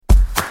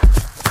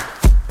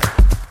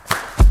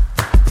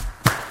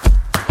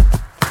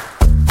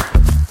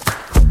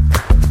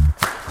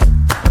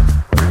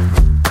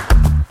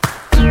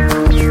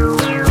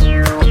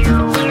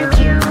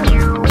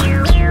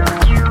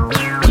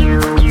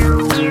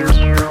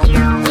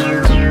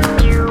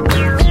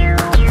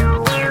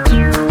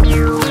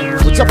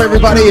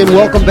everybody, and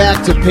welcome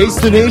back to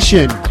Pace the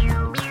Nation.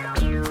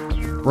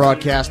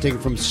 Broadcasting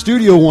from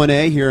Studio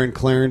 1A here in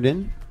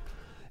Clarendon,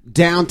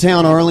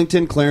 downtown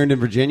Arlington,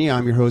 Clarendon, Virginia.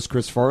 I'm your host,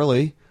 Chris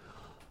Farley.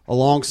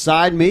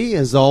 Alongside me,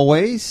 as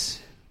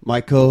always, my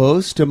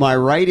co-host to my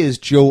right is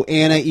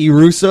Joanna E.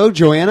 Russo.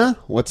 Joanna,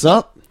 what's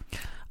up?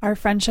 Our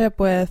friendship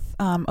with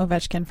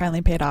Ovechkin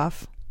finally paid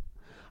off.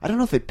 I don't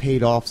know if it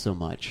paid off so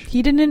much.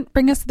 He didn't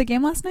bring us to the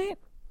game last night?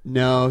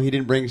 No, he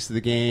didn't bring us to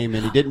the game,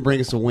 and he didn't bring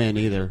us a win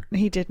either.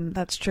 He didn't,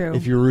 that's true.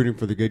 If you're rooting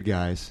for the good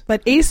guys.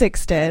 But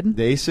ASICS did.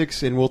 The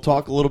ASICS, and we'll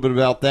talk a little bit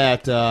about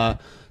that.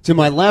 To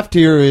my left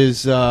here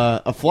is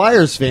a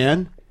Flyers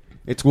fan.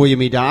 It's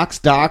William E. Dox.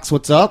 Dox,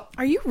 what's up?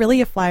 Are you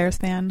really a Flyers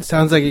fan?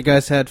 Sounds like you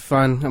guys had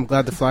fun. I'm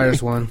glad the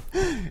Flyers won.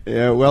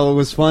 Yeah, well, it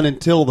was fun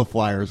until the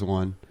Flyers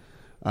won.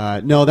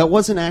 No, that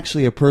wasn't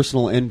actually a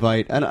personal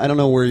invite. I don't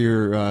know where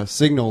your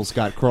signals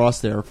got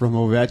crossed there from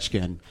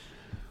Ovechkin.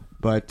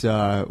 But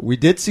we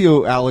did see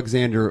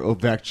Alexander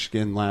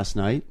Ovechkin last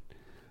night.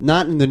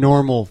 Not in the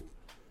normal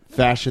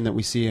fashion that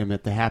we see him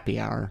at the happy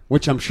hour,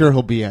 which I'm sure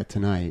he'll be at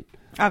tonight.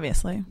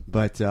 Obviously.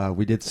 But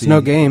we did see... There's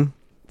no game.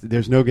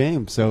 There's no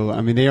game. So,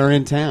 I mean, they are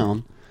in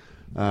town.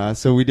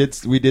 So we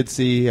did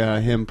see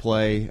him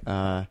play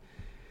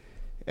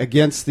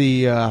against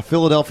the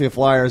Philadelphia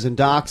Flyers. And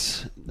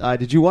Docs,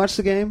 did you watch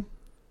the game?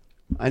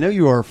 I know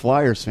you are a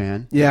Flyers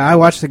fan. Yeah, I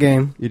watched the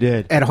game. You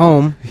did? At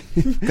home,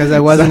 because I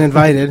wasn't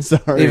invited,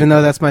 Sorry. even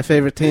though that's my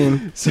favorite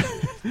team.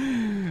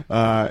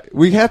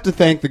 We have to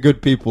thank the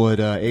good people at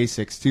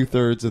ASICS.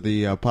 2/3 of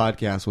the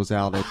podcast was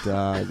out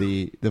at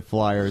the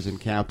Flyers and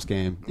Caps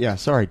game. Yeah,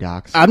 sorry,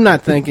 Docs. I'm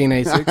not thanking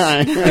ASICS.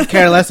 I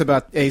care less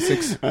about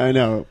ASICS. I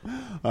know.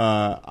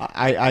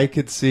 I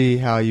could see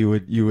how you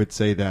would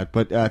say that.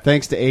 But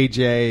thanks to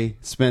AJ,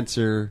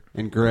 Spencer,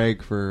 and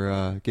Greg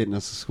for getting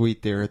us a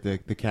suite there at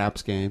the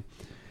Caps game.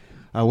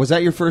 Was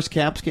that your first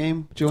Caps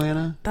game,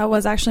 Joanna? That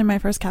was actually my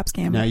first Caps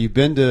game. Now, you've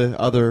been to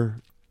other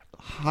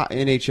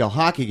NHL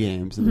hockey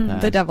games in the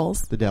past. The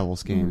Devils. The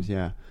Devils games,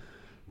 yeah.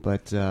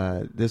 But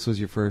this was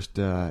your first,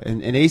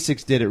 and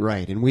ASICS did it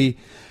right. And we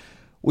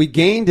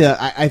gained,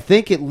 I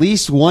think, at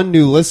least one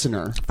new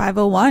listener.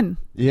 501.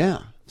 Yeah.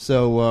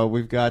 So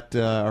we've got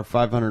our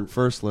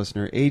 501st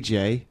listener,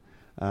 AJ.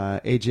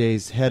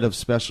 AJ's head of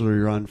specialty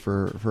run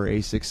for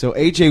ASICS. So,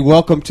 AJ,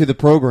 welcome to the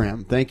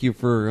program. Thank you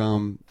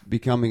for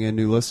becoming a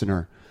new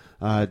listener.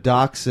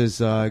 Docs is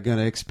going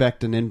to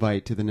expect an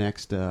invite to the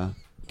next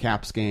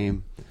Caps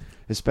game,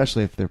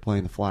 especially if they're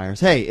playing the Flyers.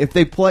 Hey, if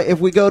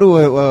we go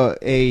to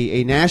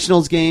a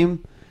Nationals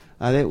game,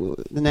 the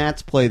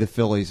Nats play the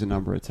Phillies a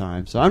number of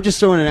times. So I'm just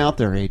throwing it out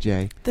there,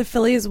 AJ. The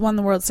Phillies won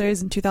the World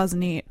Series in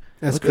 2008.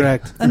 That's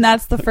correct. And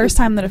that's the first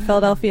time that a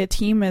Philadelphia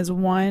team has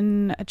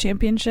won a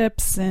championship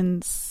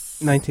since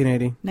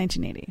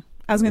 1980.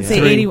 I was going to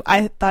say 80.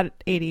 I thought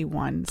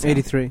 81. So.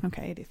 83.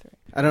 Okay, 83.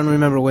 I don't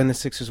remember when the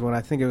Sixers won.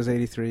 I think it was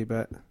 83,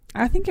 but...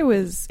 I think it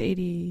was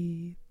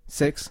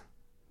 86.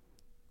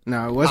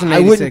 No, it wasn't I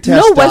 86. wouldn't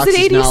test No, was Docs'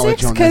 it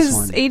knowledge 86? on this Because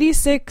one.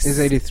 86 It's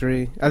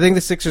 83. I think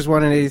the Sixers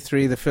won in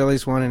 83. The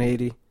Phillies won in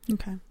 80.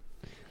 Okay.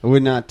 I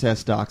would not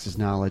test Docs'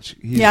 knowledge.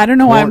 I don't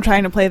know why I'm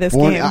trying to play this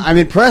game. I'm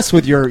impressed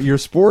with your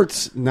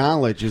sports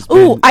knowledge.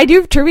 Oh, I do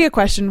have a trivia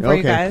question for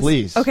you guys. Okay,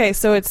 please. Okay,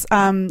 so it's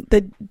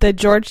the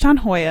Georgetown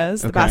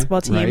Hoyas, the basketball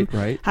team,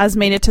 right. has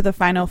made it to the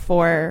Final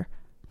Four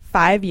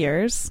 5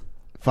 years.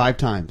 5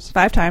 times.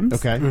 5 times.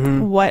 Okay.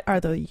 Mm-hmm. What are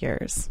the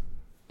years?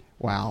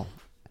 Wow.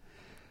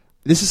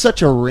 This is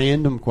such a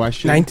random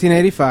question.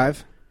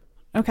 1985.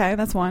 Okay,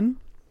 that's one.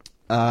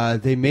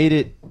 They made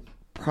it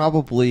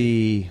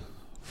probably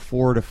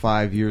 4 to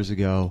 5 years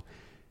ago.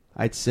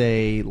 I'd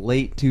say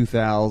late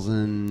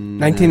 2000.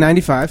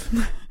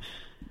 1995.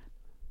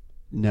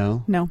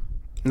 No.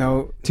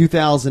 No.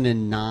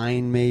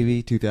 2009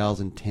 maybe,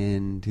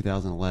 2010,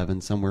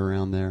 2011, somewhere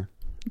around there.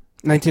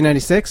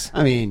 1996.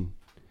 I mean,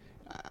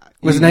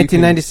 Was it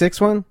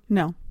 1996 one?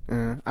 No.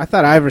 I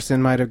thought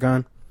Iverson might have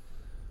gone.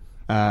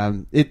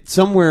 It's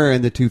somewhere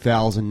in the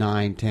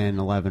 2009, 10,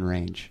 11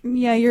 range.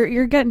 Yeah,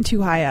 you're getting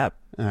too high up.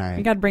 All right.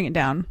 You got to bring it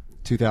down.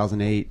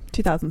 2008.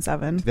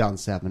 2007.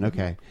 2007,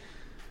 okay.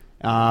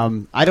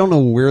 I don't know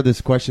where this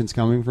question's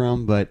coming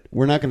from, but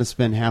we're not going to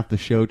spend half the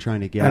show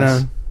trying to guess. I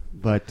know.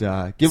 But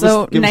give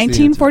So us the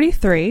answer.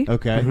 1943.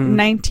 Okay. Mm-hmm.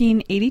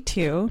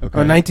 1982. Okay.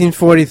 Oh,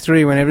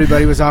 1943 when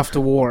everybody was off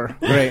to war.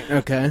 Great.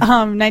 Okay.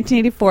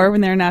 1984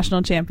 when they were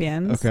national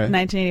champions. Okay.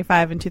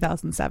 1985 and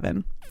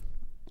 2007.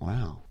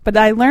 Wow. But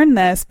I learned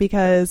this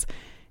because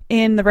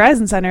in the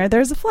Verizon Center,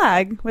 there's a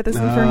flag with this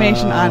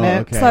information on it.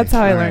 Okay. So that's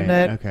how I All learned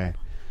right. it. Okay.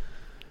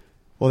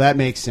 Well, that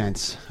makes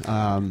sense.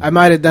 I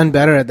might have done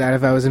better at that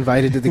if I was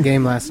invited to the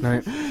game last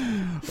night.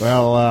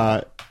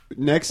 Well,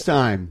 next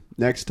time.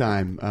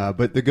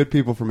 But the good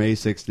people from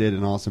ASICS did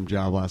an awesome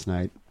job last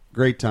night.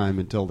 Great time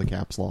until the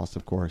Caps lost,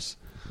 of course.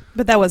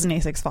 But that wasn't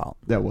ASIC's fault.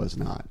 That was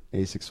not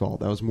ASIC's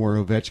fault. That was more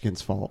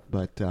Ovechkin's fault.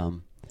 But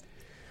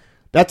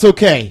that's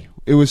okay.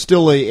 It was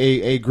still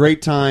a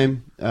great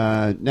time.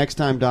 Next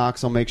time,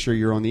 Docs, I'll make sure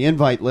you're on the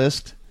invite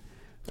list.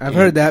 I've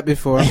heard that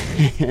before.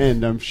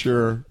 And I'm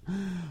sure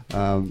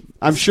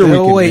I'm sure we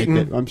Still can waiting.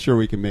 make it. I'm sure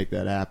we can make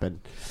that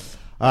happen.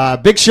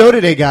 Big show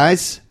today,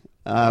 guys.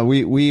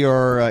 We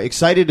are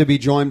excited to be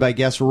joined by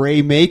guest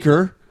Ray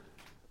Maker.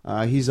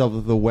 He's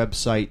of the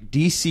website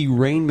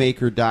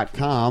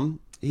DCRainmaker.com.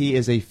 He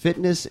is a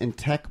fitness and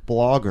tech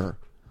blogger,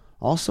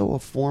 also a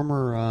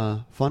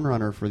former fun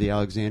runner for the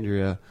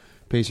Alexandria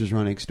Pacers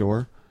running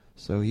store.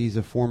 So he's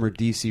a former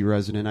DC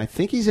resident. I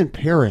think he's in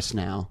Paris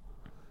now.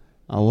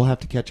 We'll have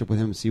to catch up with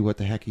him and see what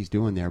the heck he's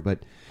doing there. But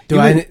Do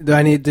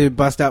I need to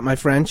bust out my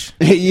French?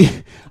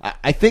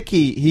 I think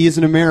he is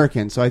an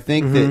American, so I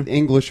think that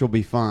English will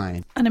be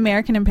fine. An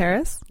American in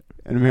Paris?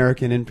 An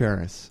American in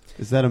Paris.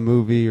 Is that a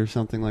movie or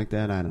something like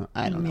that? I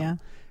don't know.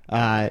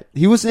 Yeah.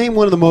 He was named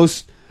one of the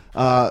most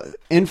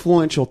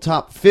influential,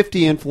 top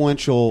 50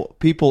 influential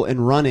people in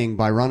running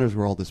by Runner's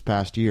World this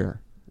past year.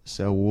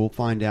 So we'll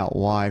find out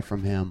why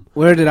from him.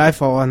 Where did I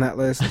fall on that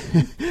list?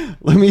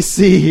 Let me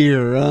see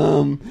here.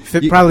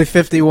 Probably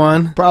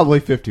 51. Probably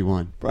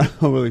 51.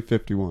 Probably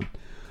 51.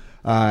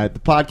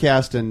 The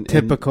podcast and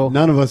Typical. And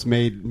none of us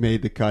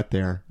made the cut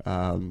there,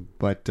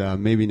 but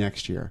maybe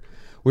next year.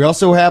 We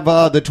also have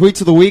the tweets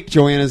of the week.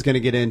 Joanna's going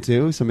to get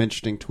into some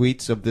interesting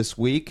tweets of this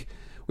week.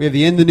 We have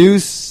the In the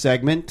News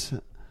segment,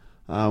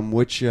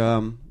 which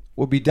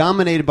will be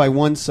dominated by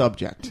one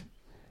subject,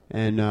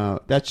 and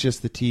that's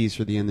just the tease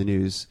for the In the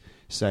News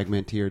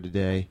segment here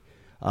today.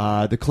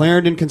 The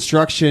Clarendon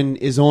construction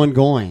is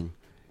ongoing,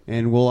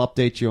 and we'll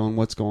update you on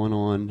what's going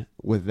on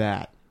with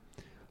that.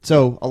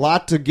 So, a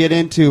lot to get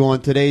into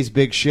on today's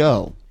big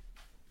show.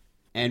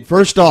 And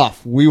first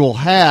off, we will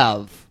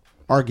have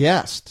our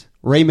guest,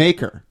 Ray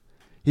Maker.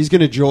 He's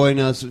going to join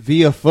us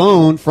via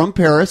phone from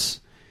Paris.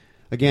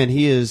 Again,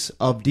 he is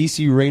of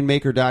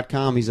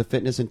DCRainmaker.com. He's a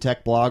fitness and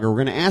tech blogger.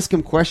 We're going to ask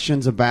him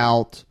questions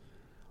about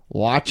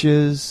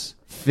watches,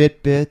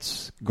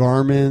 Fitbits,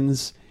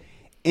 Garmin's,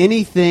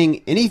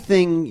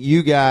 anything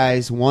you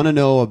guys want to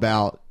know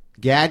about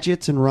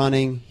gadgets and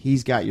running.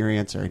 He's got your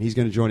answer, and he's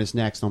going to join us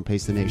next on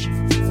Pace the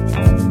Nation.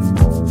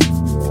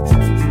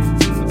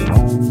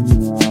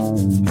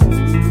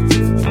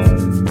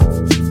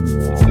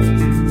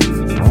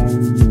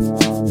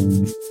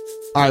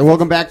 All right,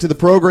 welcome back to the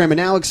program, and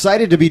now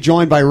excited to be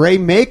joined by Ray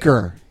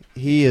Maker.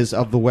 He is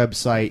of the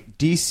website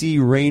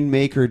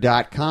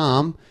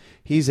DCRainmaker.com.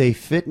 He's a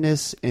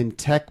fitness and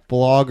tech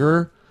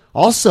blogger.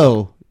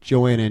 Also,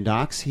 Joanna and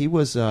Docs, he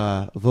was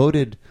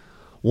voted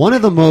one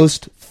of the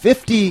most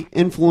 50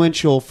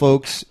 influential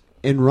folks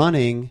in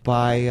running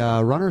by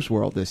Runner's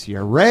World this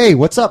year. Ray,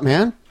 what's up,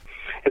 man?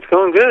 It's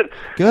going good.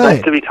 Good.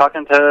 Nice to be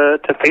talking to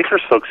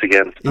Pacers folks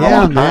again. It's been a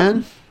Yeah, long time.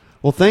 man.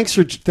 Well, thanks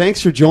for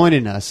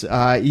joining us.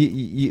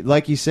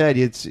 Like you said,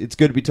 it's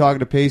good to be talking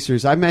to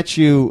Pacers. I met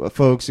you,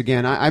 folks,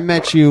 again. I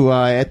met you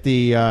at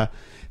the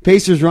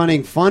Pacers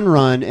Running Fun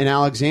Run in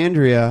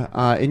Alexandria,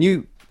 and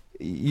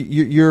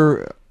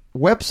your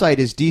website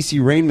is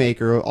DC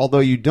Rainmaker, although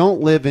you don't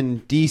live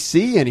in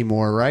DC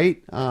anymore,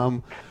 right?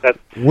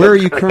 Where are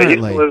you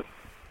currently?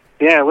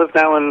 I live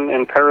now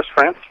in Paris,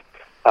 France.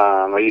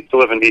 I used to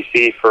live in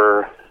DC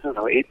for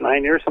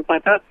 8-9 years, something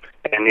like that.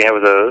 And I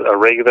was a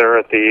regular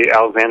at the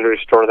Alexandria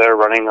store there,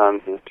 running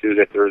on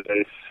Tuesday,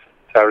 Thursdays,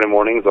 Saturday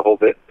mornings, the whole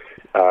bit.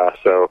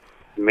 So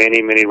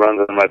many runs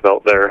on my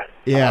belt there.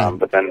 Yeah.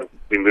 But then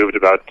we moved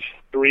about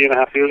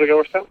 3.5 years ago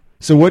or so.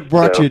 So what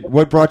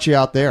brought you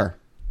out there?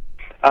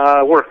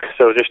 Work.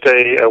 So just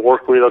a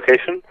work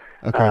relocation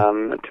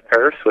to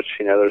Paris, which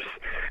there's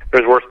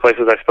worse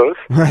places, I suppose.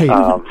 Right.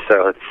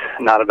 So it's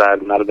not a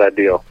bad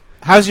deal.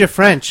 How's your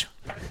French?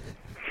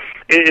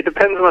 It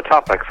depends on the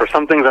topic. For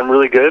some things, I'm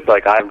really good.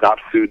 Like, I've got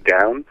food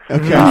down.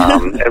 Okay.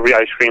 Every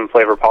ice cream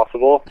flavor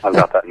possible, I've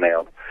got that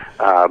nailed.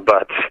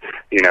 But,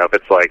 if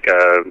it's like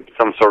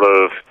some sort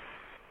of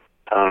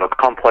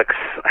complex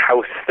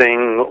house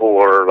thing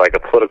or like a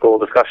political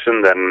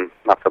discussion, then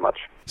not so much.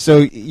 So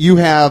you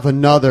have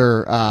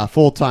another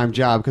full-time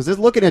job, because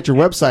looking at your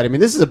website, I mean,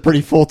 this is a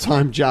pretty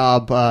full-time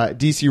job,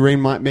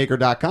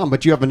 DCRainmaker.com,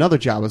 but you have another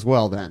job as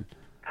well then.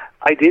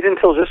 I did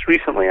until just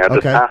recently.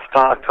 This past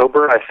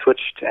October, I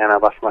switched and I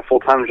left my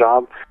full-time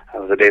job. I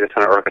was a data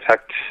center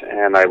architect,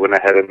 and I went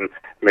ahead and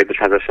made the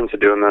transition to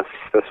doing this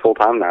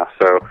full-time now.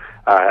 So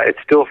it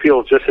still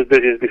feels just as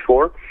busy as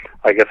before.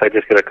 I guess I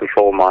just got to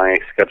control my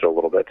schedule a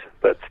little bit,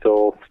 but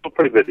still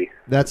pretty busy.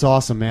 That's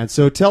awesome, man.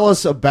 So tell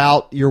us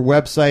about your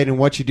website and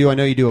what you do. I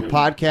know you do a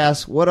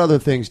podcast. What other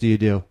things do you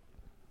do?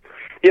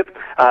 Yep.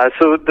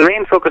 So the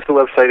main focus of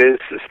the website is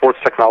sports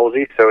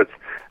technology. So it's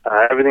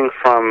everything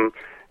from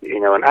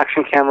an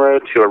action camera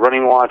to a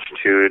running watch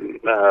to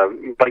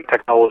bike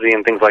technology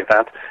and things like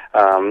that.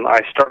 I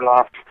started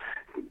off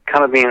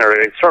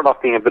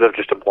being a bit of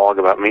just a blog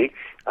about me.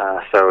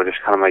 So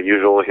just kind of my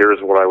usual,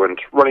 here's what I went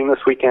running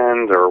this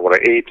weekend or what I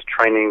ate,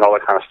 training, all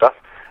that kind of stuff.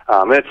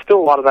 And it's still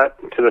a lot of that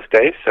to this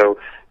day. So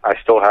I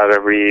still have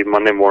every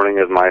Monday morning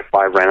as my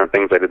 5 random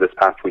things I did this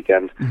past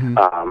weekend. And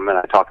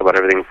I talk about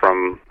everything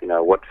from,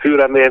 what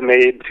food I may have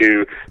made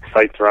to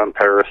sites around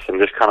Paris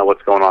and just kind of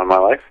what's going on in my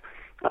life.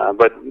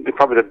 But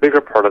probably the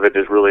bigger part of it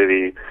is really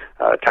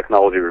the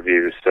technology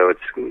reviews. So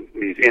it's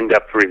these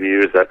in-depth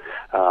reviews that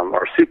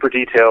are super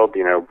detailed,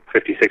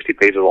 50, 60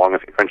 pages long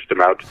if you crunched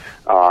them out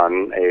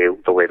on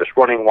the latest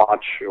running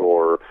watch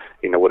or,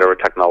 whatever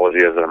technology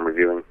is that I'm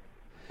reviewing.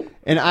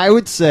 And I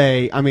would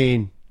say,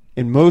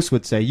 and most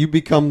would say, you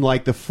become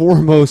like the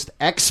foremost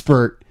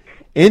expert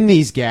in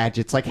these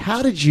gadgets. Like,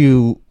 how did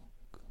you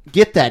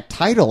get that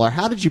title, or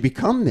how did you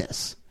become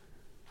this?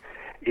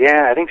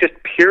 Yeah, I think just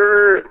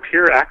pure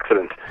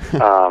accident.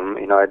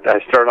 I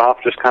started off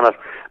just kind of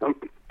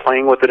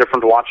playing with the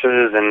different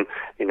watches and,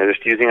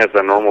 just using it as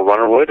a normal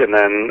runner would. And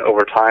then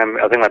over time,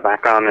 I think my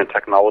background in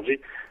technology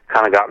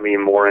kind of got me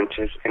more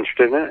interested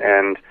in it.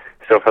 And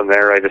so from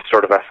there, I just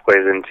sort of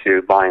escalated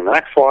into buying the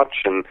next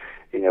watch. And,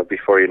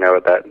 before you know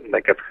it, that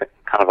gets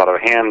kind of out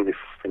of hand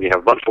and you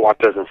have a bunch of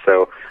watches. And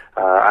so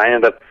I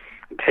ended up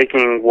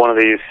taking one of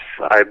these.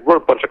 I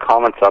wrote a bunch of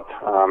comments up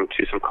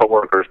to some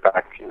coworkers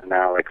back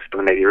now, like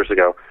 7-8 years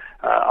ago,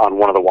 on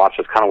one of the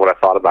watches, kind of what I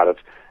thought about it.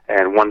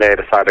 And one day I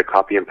decided to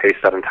copy and paste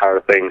that entire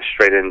thing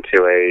straight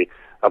into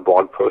a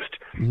blog post.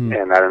 Mm-hmm.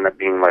 And that ended up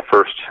being my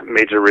first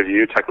major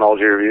review,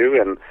 technology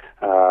review. And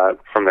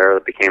from there,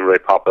 it became really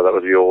popular. That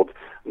was the old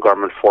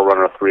Garmin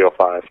Forerunner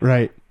 305.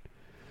 Right.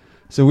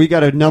 So we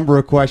got a number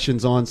of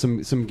questions on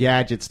some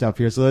gadget stuff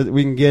here, so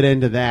we can get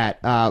into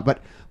that. But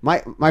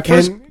my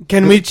first,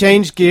 can we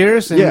change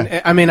gears? And,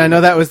 yeah. I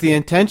know that was the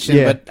intention,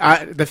 but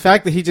the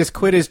fact that he just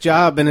quit his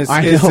job and is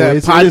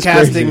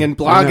podcasting and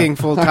blogging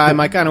full time,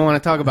 I kind of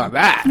want to talk about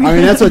that.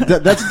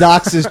 That's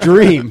Doc's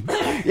dream.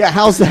 Yeah,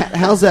 how's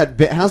that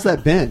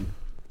been?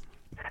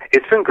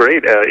 It's been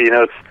great.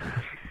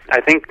 I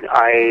think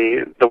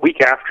the week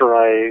after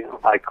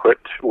I quit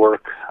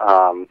work,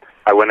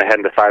 I went ahead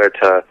and decided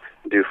to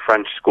do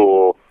French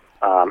school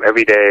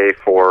every day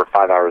for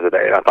 5 hours a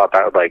day. I thought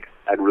that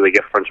I'd really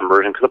get French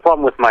immersion, because the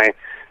problem with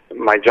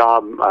my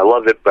job, I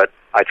loved it, but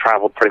I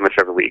traveled pretty much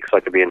every week. So I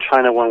could be in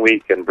China one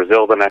week and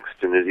Brazil the next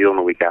and New Zealand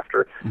the week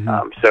after.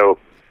 Mm-hmm. So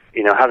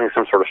having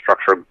some sort of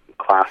structured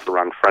class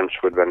around French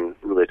would have been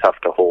really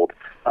tough to hold.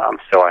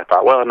 So I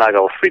thought, well, now I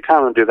got free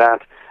time to do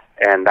that,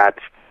 and that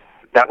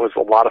was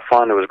a lot of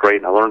fun. It was great,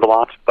 and I learned a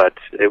lot, but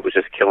it was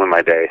just killing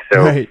my day.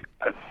 So right.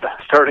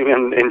 Starting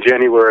in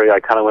January, I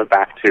kind of went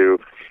back to,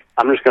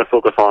 I'm just going to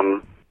focus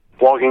on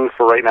blogging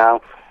for right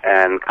now,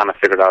 and kind of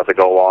figured out as I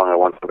go along,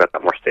 once I've got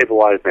that more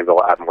stabilized, maybe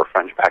I'll add more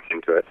French back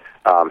into it.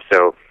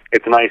 So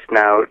it's nice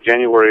now.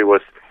 January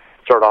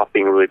started off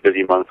being a really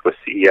busy month with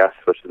CES,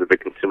 which is a big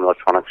consumer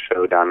electronics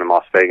show down in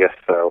Las Vegas.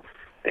 So,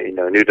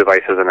 new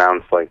devices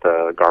announced, like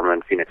the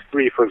Garmin Fenix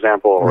 3, for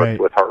example, or right.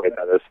 with heart rate,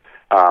 that is.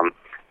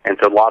 And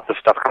so lots of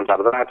stuff comes out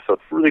of that. So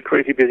it's really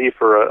crazy busy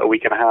for a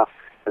week and a half,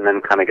 and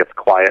then kind of gets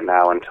quiet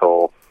now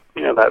until,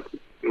 that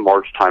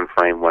March time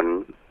frame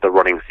when the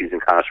running season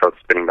kind of starts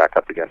spinning back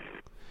up again.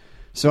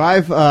 So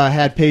I've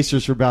had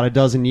Pacers for about a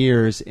dozen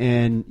years,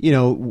 and,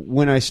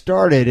 when I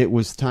started, it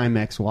was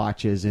Timex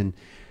watches, and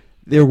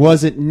there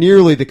wasn't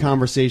nearly the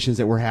conversations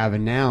that we're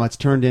having now. It's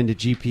turned into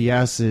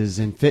GPSs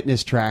and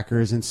fitness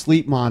trackers and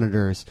sleep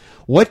monitors.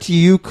 What do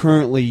you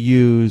currently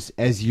use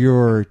as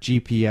your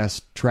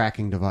GPS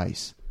tracking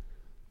device?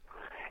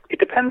 It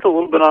depends a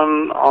little bit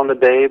on the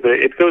day, but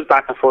it goes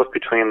back and forth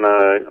between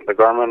the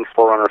Garmin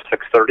Forerunner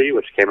 630,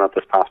 which came out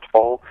this past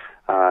fall,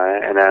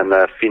 and then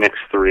the Fenix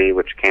 3,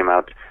 which came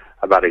out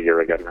about a year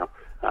ago now.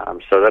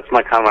 So that's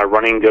my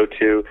running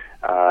go-to,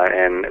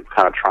 and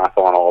kind of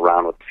triathlon all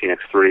around with the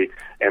Fenix 3.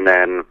 And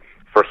then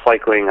for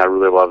cycling, I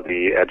really love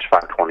the Edge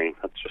 520.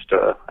 That's just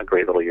a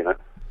great little unit.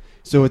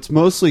 So it's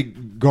mostly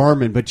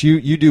Garmin, but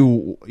you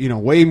do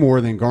way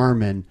more than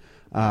Garmin.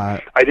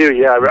 I do,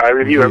 yeah. I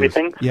review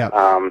everything. Yeah.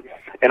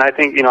 And I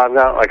think, I've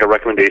got like a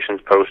recommendations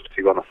post. If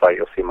you go on the site,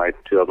 you'll see my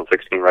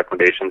 2016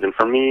 recommendations. And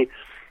for me,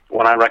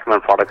 when I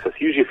recommend products,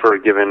 it's usually for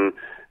a given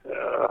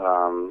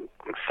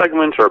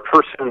segment or a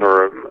person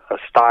or a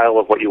style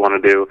of what you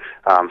want to do.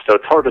 So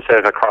it's hard to say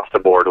across the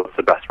board what's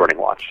the best running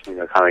watch. Kind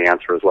of the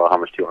answer is, well, how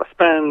much do you want to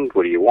spend?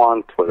 What do you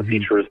want? What are the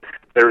features?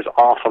 There's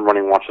awesome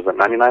running watches at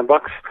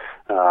 $99,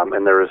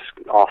 and there's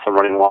awesome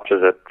running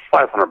watches at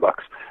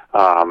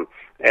 $500.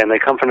 And they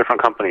come from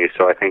different companies.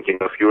 So I think,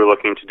 if you were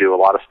looking to do a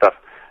lot of stuff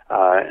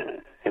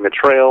in the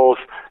trails,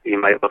 you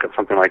might look at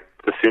something like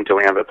the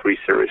Suunto Ambit 3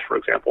 series, for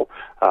example,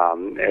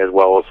 as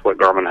well as what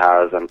Garmin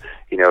has. And,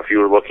 if you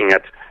were looking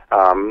at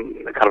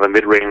kind of a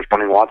mid-range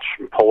running watch,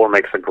 Polar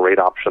makes a great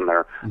option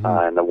there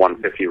in the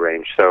 150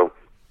 range. So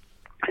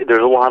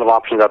there's a lot of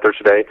options out there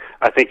today.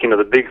 I think,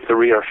 the big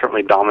three are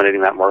certainly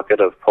dominating that market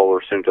of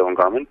Polar, Suunto, and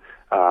Garmin.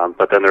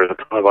 But then there's a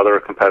ton of other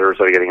competitors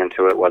that are getting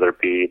into it, whether it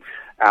be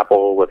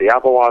Apple with the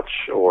Apple Watch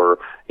or,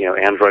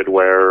 Android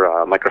Wear,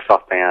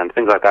 Microsoft Band,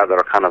 things like that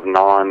are kind of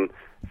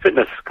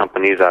non-fitness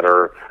companies that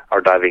are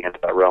diving into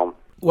that realm.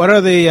 What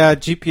are the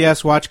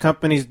GPS watch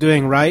companies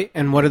doing right,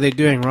 and what are they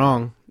doing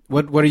wrong?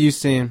 What are you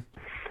seeing?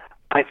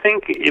 I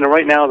think,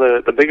 right now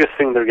the biggest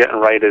thing they're getting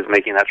right is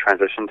making that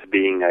transition to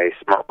being a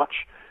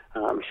smartwatch.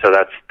 So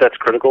that's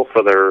critical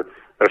for their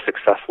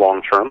success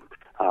long term.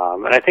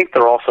 And I think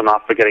they're also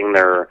not forgetting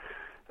their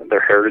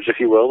heritage, if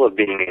you will, of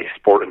being a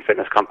sport and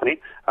fitness company.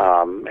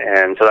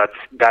 And so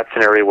that's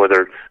an area where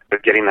they're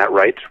getting that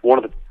right. One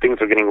of the things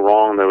they're getting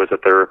wrong, though, is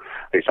that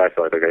at least I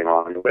feel like they're getting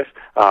wrong anyways,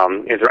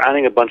 is they're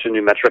adding a bunch of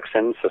new metrics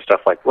in, so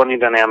stuff like running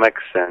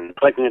dynamics and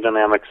cycling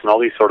dynamics and all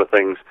these sort of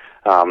things,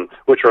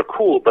 which are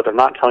cool, but they're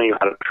not telling you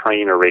how to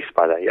train or race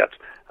by that yet.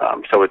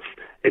 So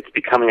it's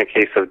becoming a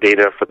case of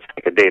data for the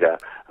sake of data,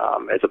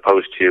 as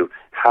opposed to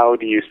how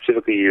do you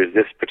specifically use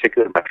this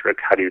particular metric,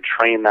 how do you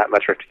train that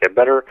metric to get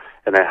better,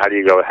 and then how do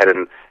you go ahead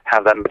and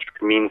have that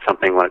metric mean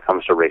something when it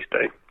comes to race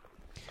day.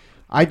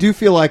 I do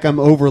feel like I'm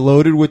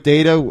overloaded with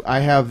data. I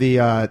have the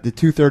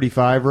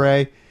 235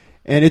 Ray,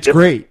 and it's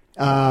great.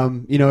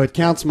 It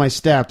counts my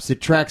steps,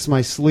 it tracks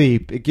my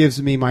sleep, it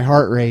gives me my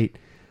heart rate,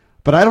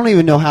 but I don't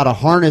even know how to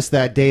harness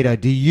that data.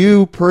 Do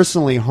you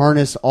personally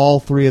harness all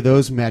three of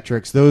those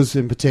metrics, those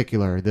in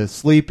particular, the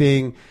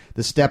sleeping,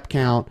 the step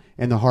count,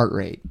 and the heart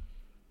rate?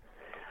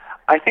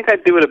 I think I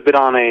do it a bit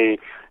on a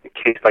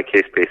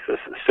case-by-case basis.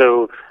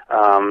 So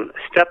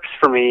steps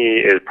for me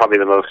is probably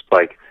the most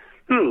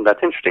that's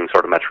interesting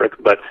sort of metric,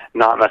 but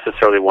not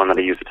necessarily one that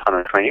I use a ton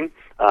in training.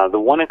 The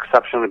one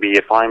exception would be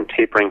if I'm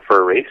tapering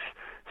for a race,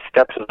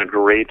 steps is a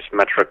great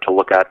metric to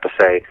look at to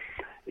say,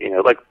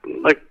 like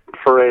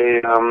for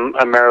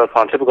a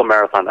marathon, typical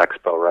marathon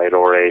expo, right,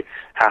 or a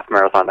half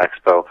marathon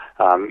expo,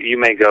 you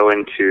may go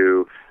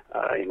into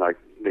like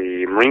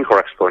the Marine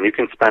Corps expo, and you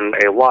can spend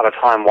a lot of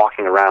time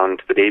walking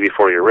around the day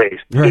before your race,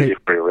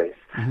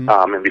 Mm-hmm.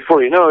 And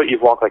before you know it,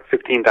 you've walked like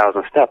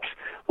 15,000 steps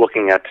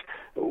looking at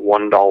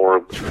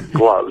 $1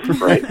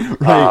 gloves, right?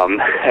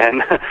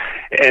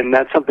 And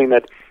that's something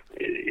that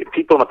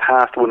people in the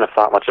past wouldn't have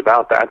thought much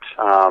about that,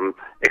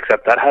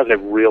 except that has a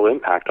real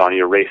impact on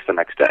your race the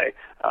next day.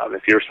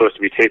 If you're supposed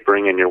to be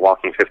tapering and you're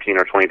walking 15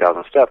 or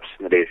 20,000 steps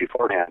in the days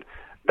beforehand,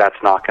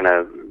 that's not going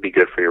to be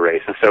good for your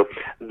race. And so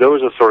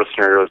those are sort of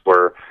scenarios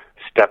where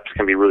steps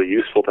can be really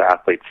useful to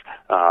athletes,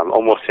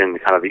 almost in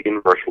kind of the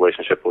inverse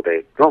relationship what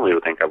they normally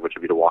would think of, which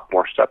would be to walk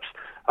more steps.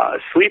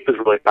 Sleep is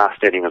really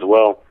fascinating as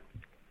well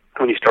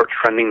when you start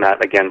trending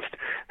that against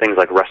things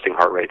like resting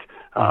heart rate.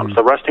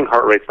 So resting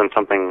heart rate's been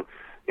something,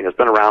 it's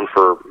been around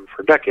for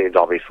decades,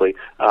 obviously,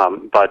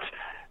 but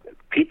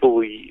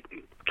people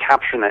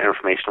capturing that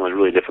information was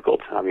really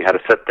difficult. You had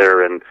to sit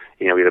there and,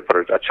 either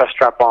put a chest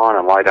strap on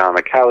and lie down on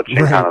the couch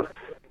and kind of,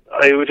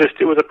 it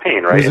was a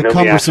pain, right? It was a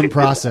cumbersome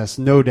process,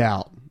 no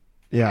doubt.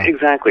 Yeah,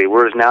 exactly.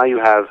 Whereas now you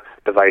have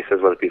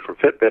devices, whether it be from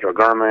Fitbit or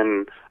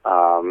Garmin,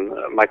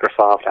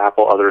 Microsoft,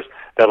 Apple, others,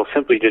 that'll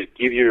simply just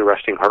give you your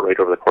resting heart rate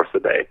over the course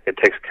of the day. It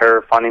takes care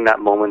of finding that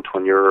moment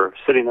when you're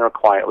sitting there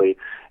quietly,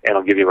 and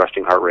it'll give you a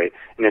resting heart rate.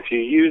 And if you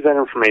use that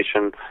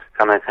information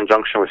kind of in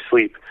conjunction with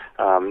sleep,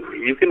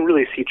 you can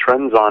really see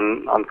trends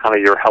on kind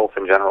of your health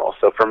in general.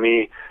 So for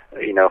me,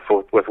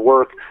 with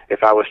work,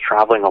 if I was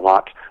traveling a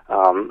lot,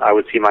 I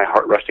would see my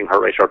resting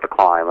heart rate start to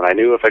climb. And I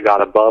knew if it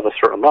got above a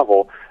certain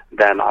level,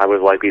 then I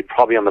was likely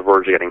probably on the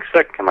verge of getting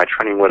sick, and my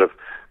training would have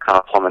kind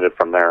of plummeted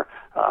from there.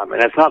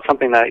 And it's not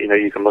something that,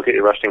 you can look at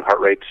your resting heart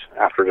rate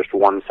after just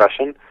one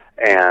session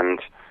and,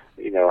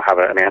 have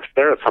an answer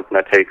there. It's something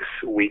that takes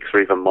weeks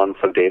or even months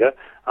of data.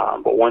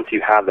 But once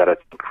you have that,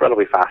 it's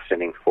incredibly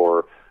fascinating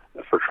for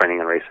training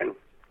and racing.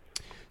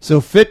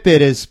 So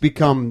Fitbit has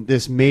become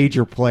this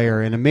major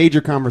player and a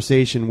major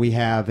conversation we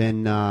have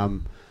in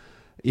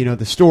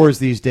the stores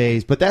these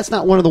days, but that's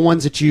not one of the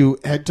ones that you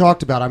had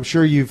talked about. I'm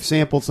sure you've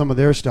sampled some of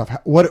their stuff.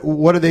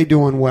 What are they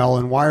doing well,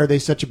 and why are they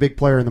such a big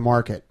player in the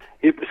market?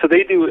 So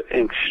they do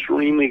an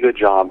extremely good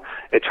job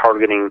at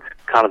targeting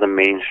kind of the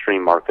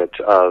mainstream market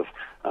of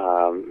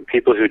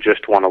people who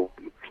just want to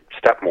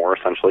step more,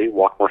 essentially,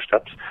 walk more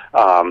steps,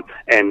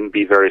 and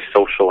be very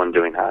social in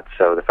doing that.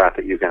 So the fact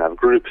that you can have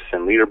groups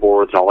and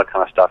leaderboards and all that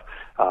kind of stuff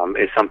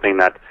is something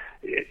that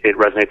it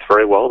resonates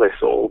very well. They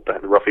sold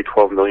roughly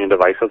 12 million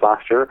devices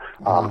last year,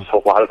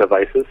 so a lot of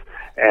devices.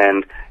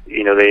 And,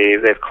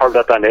 they've carved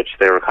out that niche.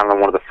 They were kind of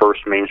one of the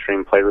first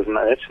mainstream players in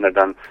that niche, and they've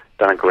done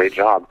a great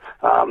job.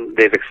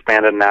 They've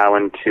expanded now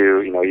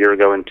into, a year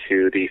ago,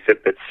 into the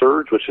Fitbit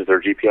Surge, which is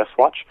their GPS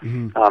watch.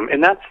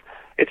 And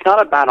it's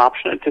not a bad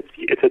option.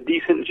 It's a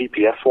decent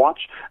GPS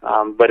watch,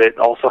 but it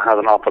also has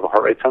an optical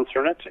heart rate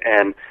sensor in it,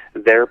 and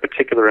their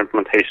particular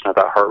implementation of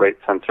that heart rate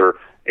sensor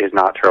is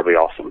not terribly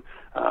awesome.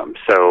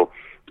 So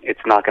it's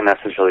not going to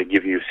necessarily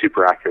give you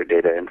super accurate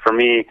data. And for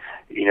me,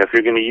 if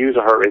you're going to use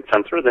a heart rate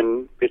sensor,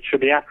 then it should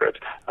be accurate.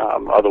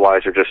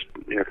 Otherwise,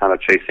 you're kind of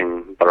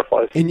chasing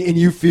butterflies. And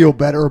you feel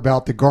better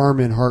about the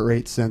Garmin heart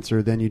rate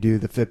sensor than you do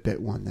the Fitbit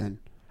one, then?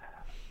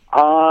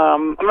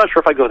 I'm not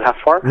sure if I go that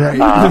far. Right.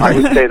 I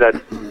would say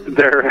that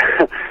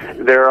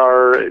there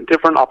are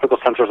different optical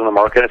sensors on the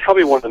market. It's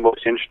probably one of the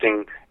most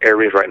interesting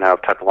areas right now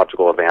of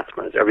technological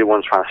advancement.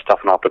 Everyone's trying to stuff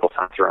an optical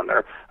sensor in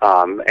there,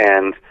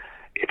 and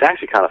it's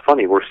actually kind of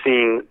funny. We're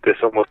seeing this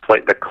almost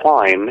like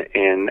decline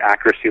in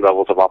accuracy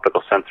levels of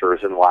optical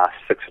sensors in the last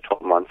 6 to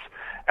 12 months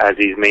as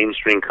these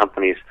mainstream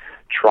companies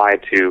try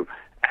to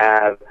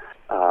add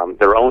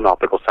their own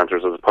optical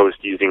sensors as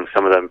opposed to using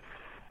some of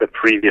the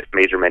previous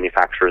major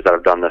manufacturers that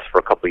have done this for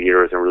a couple of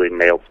years and really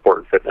nailed sport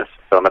and fitness.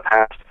 So in the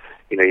past,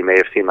 you may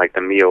have seen like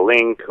the Mio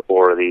Link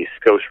or the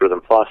Scosche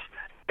Rhythm Plus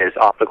is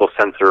optical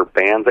sensor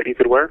bands that you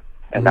could wear,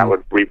 and that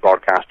would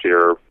rebroadcast to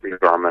your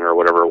Garmin or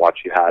whatever watch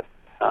you had.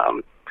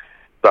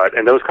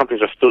 And those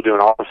companies are still doing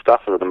awesome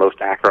stuff, and they're the most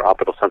accurate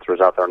optical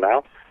sensors out there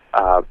now.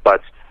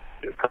 But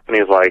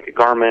companies like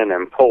Garmin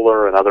and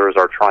Polar and others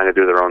are trying to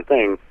do their own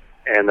thing,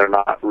 and they're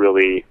not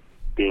really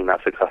being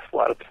that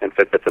successful at it. And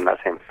Fitbit's in that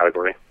same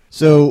category.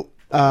 So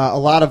a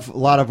lot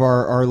of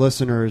our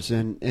listeners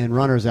and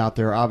runners out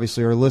there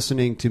obviously are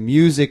listening to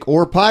music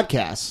or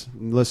podcasts.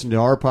 Listen to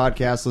our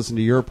podcast, listen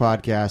to your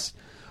podcast.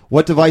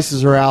 What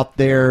devices are out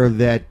there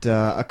that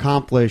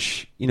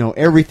accomplish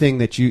everything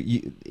that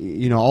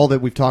you all that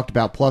we've talked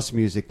about plus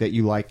music that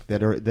you like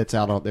that's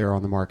out there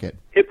on the market?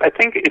 I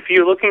think if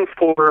you're looking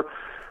for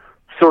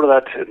sort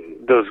of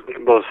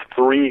those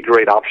three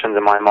great options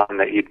in my mind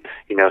that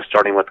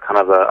starting with kind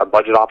of a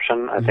budget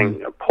option, I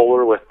think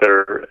Polar with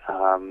their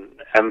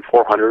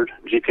M400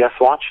 GPS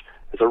watch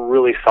is a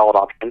really solid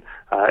option.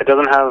 It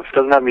doesn't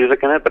have music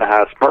in it, but it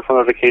has smartphone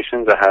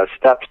notifications, it has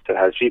steps, it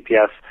has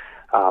GPS.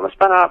 It's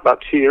been out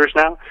about 2 years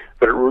now,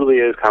 but it really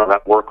is kind of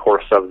that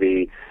workhorse of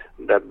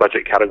that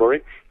budget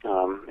category.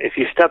 If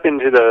you step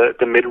into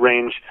the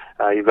mid-range,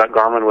 you've got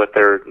Garmin with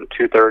their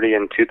 230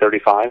 and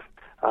 235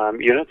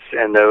 units,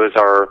 and those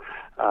are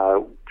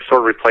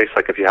sort of replaced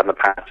like if you have in the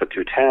past a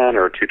 210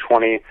 or a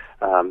 220.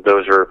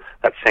 Those are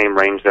that same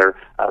range there.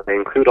 They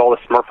include all the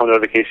smartphone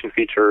notification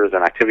features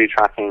and activity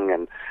tracking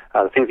and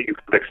the things that you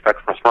could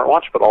expect from a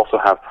smartwatch, but also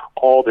have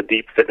all the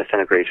deep fitness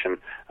integration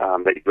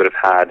that you would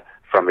have had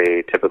from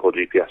a typical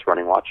GPS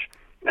running watch.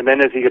 And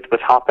then as you get to the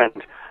top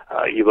end,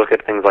 you look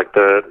at things like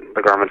the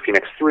Garmin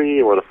Fenix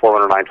 3 or the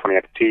Forerunner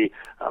 920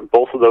 XT.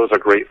 Both of those are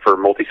great for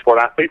multi-sport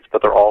athletes,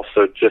 but they're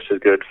also just as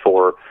good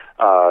for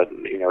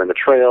in the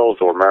trails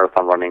or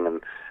marathon running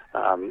and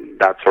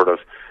that sort of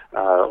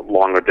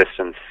longer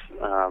distance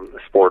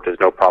sport is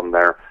no problem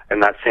there. In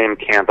that same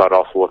camp, I'd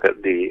also look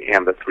at the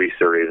Ambit 3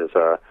 series as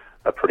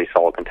a pretty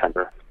solid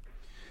contender.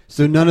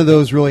 So none of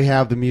those really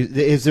have the music.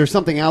 Is there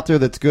something out there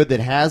that's good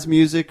that has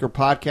music or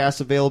podcast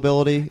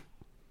availability?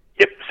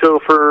 Yep. So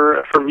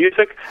for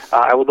music,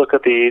 I would look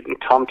at the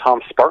TomTom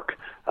Spark.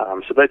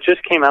 So that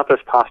just came out this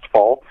past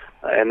fall,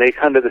 and they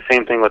kind of did the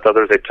same thing with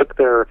others. They took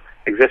their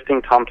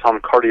existing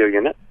TomTom cardio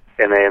unit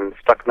and then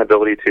stuck an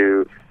ability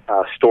to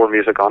store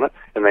music on it,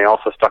 and they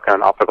also stuck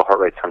an optical heart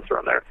rate sensor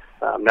on there.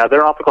 Now,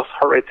 their optical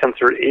heart rate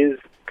sensor is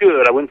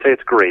good. I wouldn't say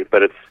it's great,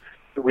 but it's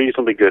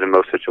reasonably good in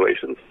most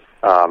situations.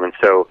 And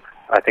so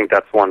I think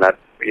that's one that,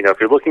 if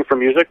you're looking for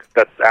music,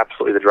 that's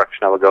absolutely the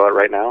direction I would go at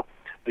right now.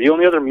 The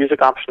only other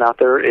music option out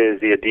there is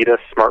the Adidas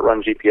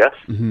SmartRun GPS.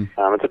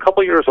 It's a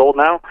couple years old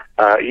now.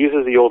 It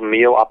uses the old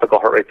Mio optical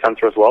heart rate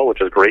sensor as well,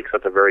 which is great because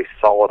it's a very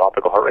solid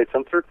optical heart rate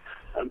sensor.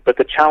 But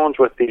the challenge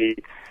with the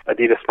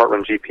Adidas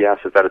SmartRun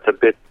GPS is that it's a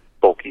bit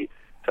bulky.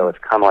 So it's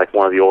kind of like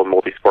one of the old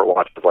multi-sport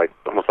watches,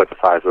 almost like the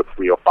size of a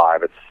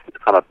 305. It's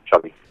kind of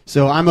chubby.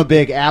 So I'm a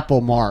big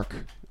Apple mark.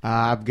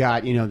 I've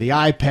got, the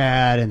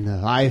iPad and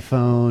the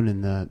iPhone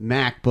and the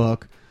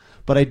MacBook,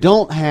 but I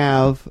don't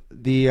have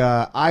the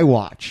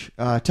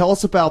iWatch. Tell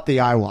us about the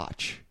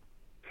iWatch.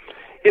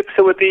 Yep.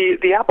 So with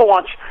the Apple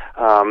Watch,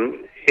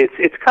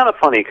 it's kind of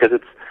funny because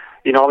it's,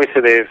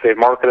 obviously they've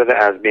marketed it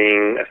as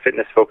being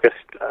fitness focused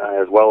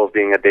as well as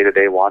being a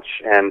day-to-day watch,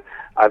 and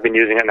I've been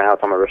using it now.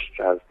 It's on my wrist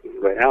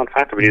right now. In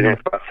fact, I've been using it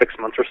for about 6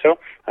 months or so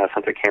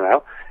since it came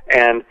out,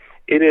 and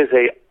it is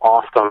a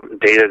awesome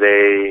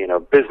day-to-day,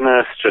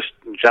 business, just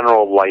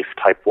general life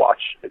type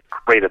watch. It's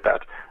great at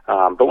that.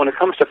 But when it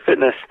comes to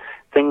fitness,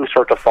 things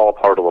start to fall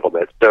apart a little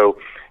bit. So,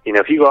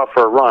 if you go out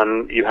for a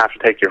run, you have to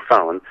take your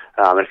phone.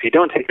 And if you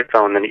don't take your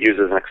phone, then it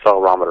uses an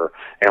accelerometer.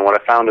 And what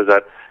I found is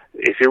that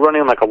if you're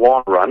running like a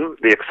long run,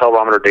 the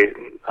accelerometer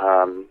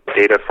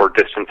data for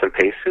distance and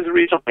pace is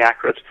reasonably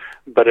accurate.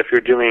 But if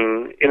you're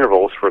doing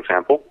intervals, for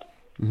example,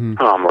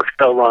 or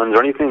trail runs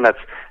or anything that's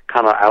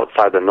kind of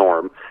outside the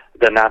norm,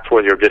 then that's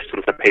where your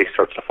distance and pace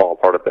starts to fall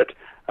apart a bit.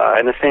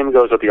 And the same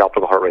goes with the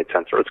optical heart rate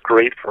sensor. It's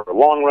great for a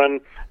long run,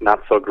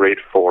 not so great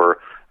for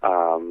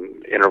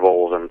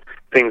intervals and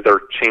things that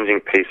are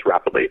changing pace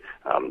rapidly.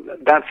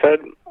 That said,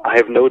 I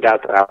have no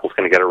doubt that Apple's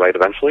going to get it right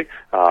eventually,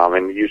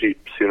 and usually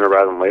sooner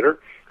rather than later.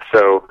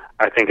 So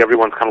I think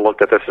everyone's kind of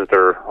looked at this as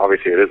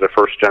obviously it is a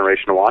first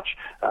generation watch,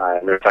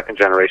 and their second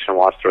generation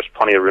watch, there's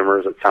plenty of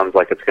rumors. It sounds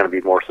like it's going to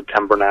be more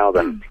September now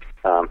than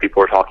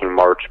people are talking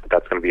March, but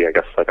that's going to be, I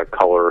guess, like a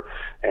color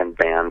and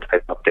band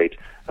type update.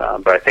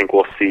 But I think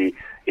we'll see,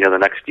 the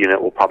next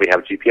unit will probably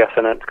have GPS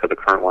in it because the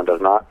current one does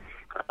not.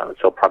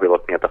 So probably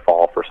looking at the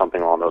fall for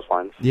something along those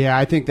lines. Yeah,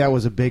 I think that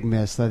was a big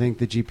miss. I think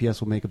the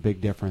GPS will make a big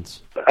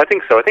difference. I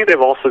think so. I think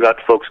they've also got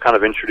folks kind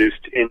of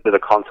introduced into the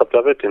concept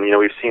of it. And,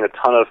 we've seen a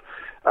ton of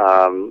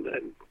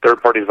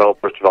third-party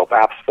developers develop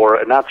apps for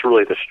it. And that's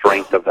really the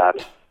strength of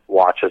that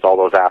watch is all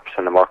those apps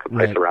in the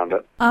marketplace around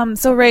it.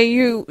 So Ray,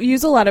 you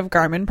use a lot of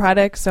Garmin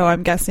products, so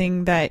I'm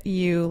guessing that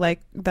you like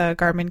the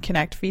Garmin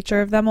Connect feature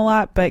of them a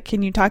lot, but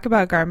can you talk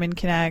about Garmin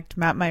Connect,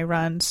 Map My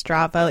Run,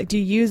 Strava? Do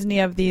you use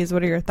any of these?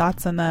 What are your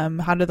thoughts on them?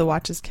 How do the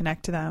watches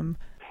connect to them?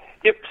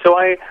 Yep, so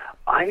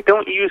I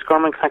don't use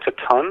Garmin Connect a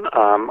ton.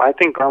 I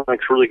think Garmin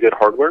makes really good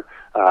hardware,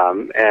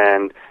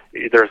 and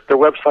their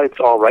website's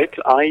all right.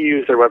 I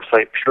use their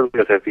website purely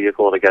as a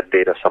vehicle to get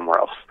data somewhere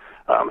else.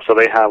 So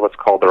they have what's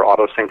called their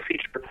auto sync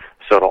feature,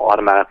 so it'll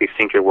automatically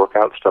sync your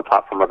workouts to a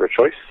platform of your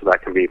choice. So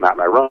that can be Map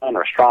My Run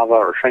or Strava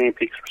or Training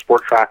Peaks or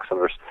Sport Tracks, and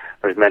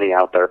there's many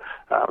out there.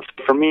 So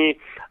for me,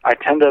 I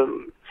tend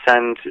to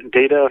send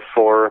data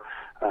for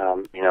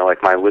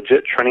like my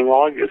legit training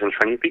log is in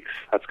Training Peaks.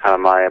 That's kind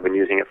of I've been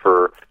using it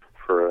for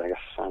I guess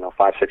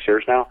 5-6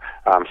 years now.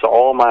 So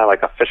all my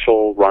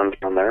official runs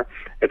on there.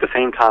 At the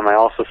same time, I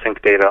also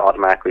sync data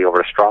automatically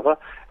over to Strava,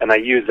 and I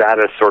use that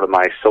as sort of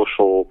my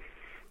social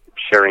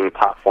sharing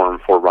platform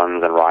for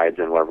runs and rides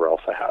and whatever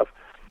else I have.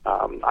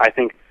 I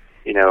think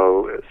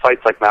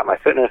sites like Map My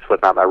Fitness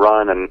with Map My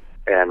Run and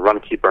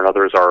Runkeeper and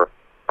others are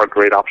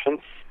great options.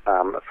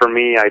 For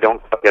me, I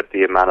don't get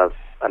the amount of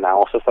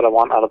analysis that I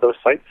want out of those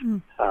sites,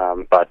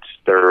 but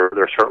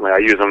they're certainly, I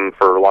use them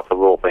for lots of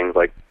little things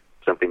like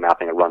simply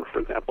mapping a run, for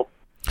example.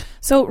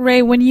 So,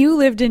 Ray, when you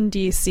lived in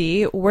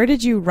D.C., where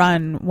did you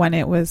run when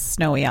it was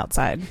snowy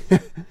outside?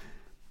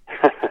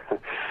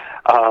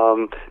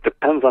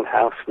 Depends on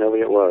how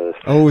snowy it was.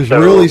 Oh, it was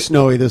really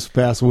snowy this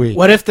past week.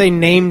 What if they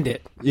named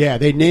it? Yeah,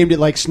 they named it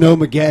like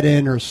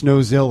Snowmageddon or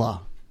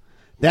Snowzilla.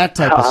 That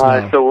type of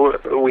snow.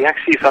 So we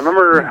actually, I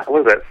remember,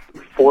 what was it,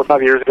 4 or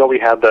 5 years ago, we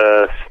had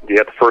the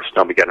first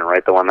Snowmageddon,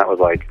 right? The one that was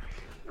like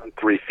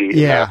 3 feet.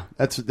 Yeah,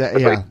 that's that.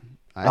 Yeah,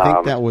 I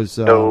think that was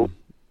late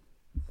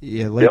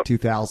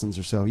 2000s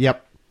or so.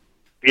 Yep,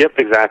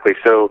 exactly.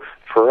 So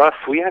for us,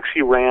 we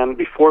actually ran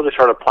before they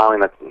started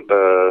plowing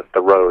the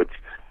roads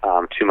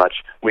too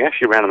much. We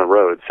actually ran on the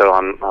road. So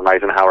on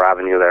Eisenhower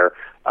Avenue there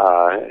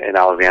in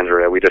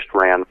Alexandria, we just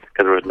ran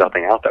because there was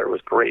nothing out there. It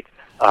was great.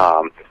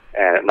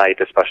 And at night,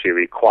 especially,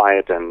 be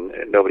quiet and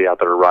nobody out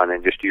there to run,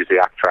 and just use the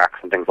act tracks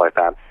and things like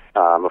that.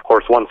 Of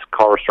course, once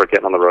cars start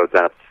getting on the roads,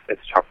 then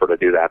it's tougher to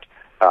do that.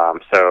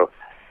 So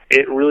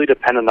it really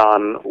depended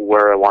on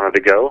where I wanted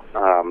to go.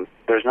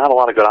 There's not a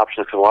lot of good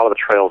options because a lot of the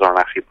trails aren't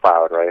actually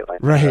plowed, right?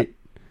 Right.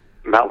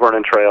 Mount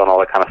Vernon Trail and all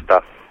that kind of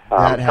stuff.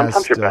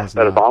 Sometimes your best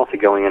bet is honestly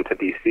going into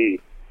D.C.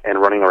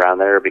 and running around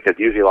there because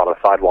usually a lot of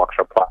the sidewalks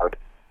are plowed,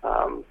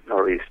 or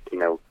at least,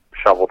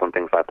 shoveled and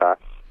things like that.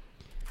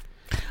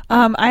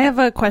 I have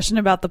a question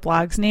about the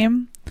blog's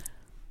name.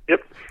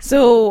 Yep.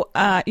 So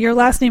your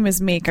last name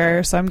is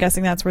Maker, so I'm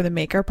guessing that's where the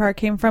Maker part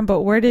came from,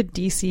 but where did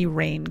DC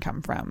Rain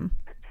come from?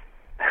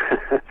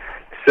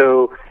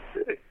 So,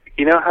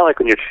 you know how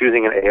when you're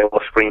choosing an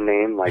AOL screen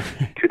name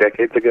 2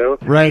 decades ago?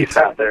 Right. You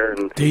sat there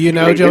and... Do you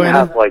know,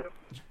 Joanna?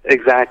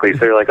 Exactly.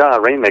 So you're like,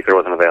 Rainmaker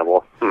wasn't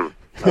available.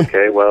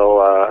 Okay, well,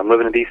 I'm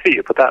living in D.C.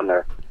 You put that in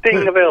there.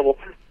 Ding, available.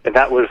 And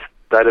that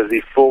is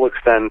the full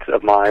extent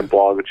of my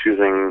blog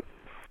choosing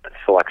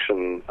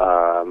selection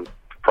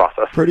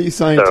process. Pretty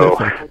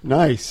scientific. So,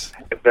 nice.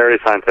 Very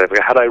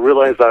scientific. Had I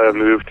realized I would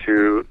move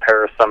to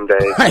Paris someday,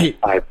 right.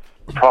 I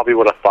probably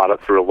would have thought it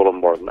through a little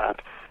more than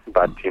that.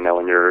 But,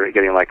 when you're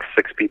getting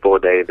 6 people a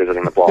day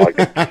visiting the blog,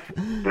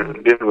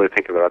 didn't really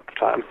think of it at the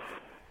time.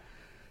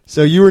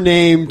 So you were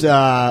named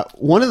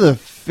one of the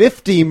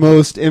 50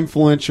 most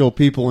influential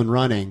people in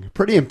running.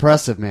 Pretty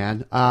impressive,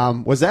 man.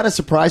 Was that a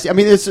surprise? I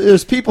mean,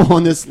 there's people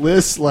on this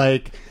list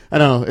I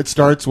don't know, it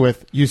starts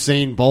with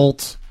Usain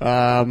Bolt.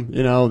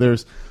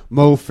 There's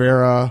Mo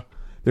Farah.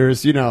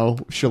 There's,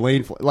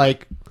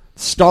 Shalane,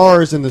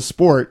 stars in the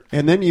sport.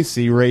 And then you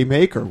see Ray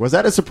Maker. Was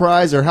that a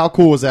surprise, or how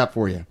cool was that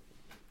for you?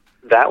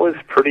 That was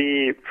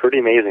pretty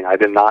amazing. I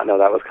did not know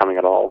that was coming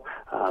at all.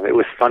 It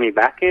was funny.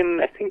 Back in,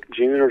 I think,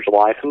 June or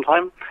July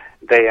sometime,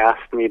 they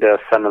asked me to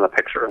send them a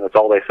picture. That's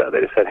all they said.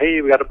 They just said,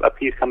 hey, we got a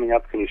piece coming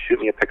up. Can you shoot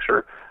me a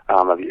picture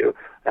of you?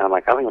 And I'm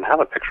like, I don't even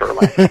have a picture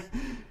of myself.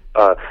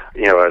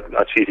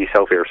 A cheesy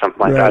selfie or something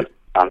like that.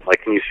 I'm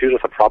like, can you shoot us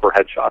a proper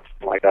headshot?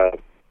 I'm like,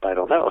 I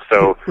don't know.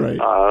 So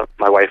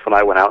my wife and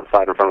I went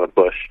outside in front of a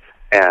bush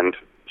and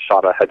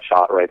shot a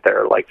headshot right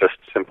there, just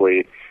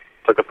simply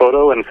took a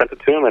photo and sent it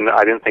to him, and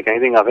I didn't think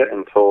anything of it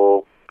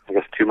until, I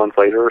guess, 2 months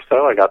later or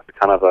so. I got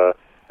kind of a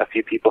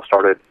few people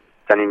started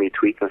sending me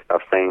tweets and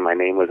stuff saying my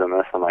name was in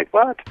this. I'm like,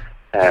 what?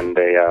 And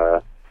they,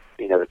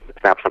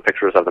 snapped some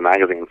pictures of the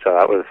magazine. So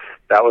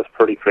that was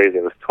pretty crazy.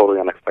 It was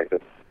totally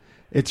unexpected.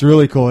 It's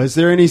really cool. Is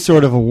there any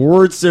sort of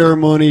award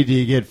ceremony? Do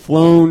you get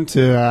flown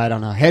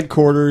to,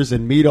 headquarters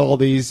and meet all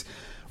these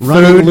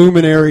running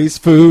luminaries?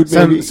 Food?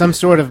 Some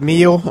sort of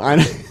meal?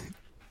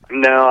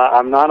 No,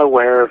 I'm not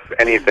aware of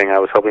anything. I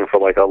was hoping for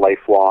a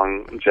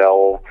lifelong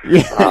gel,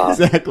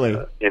 exactly.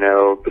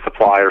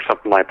 Supply or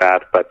something like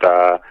that. But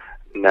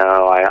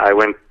no, I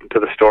went to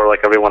the store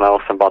like everyone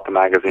else and bought the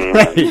magazine.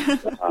 Right.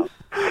 And,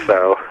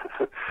 so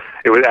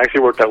it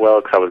actually worked out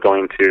well because I was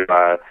going to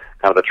kind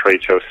of the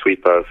trade show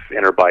sweep of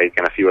Interbike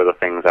and a few other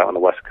things out on the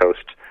West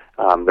Coast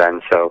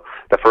then. So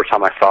the first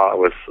time I saw it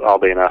was,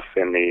 oddly enough,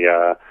 in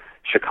the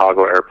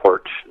Chicago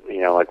airport,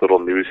 little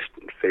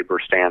newspaper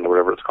stand or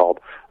whatever it's called.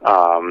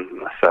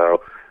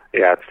 So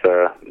yeah, it's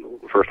the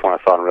first one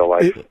I saw in real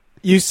life.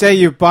 You say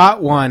you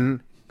bought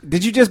one.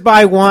 Did you just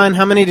buy one?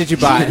 How many did you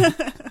buy?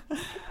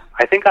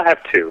 I think I have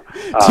two.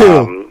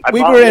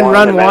 We were in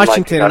Run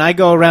Washington, and I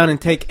go around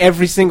and take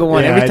every single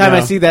one. Every time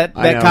I see that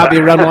copy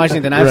of Run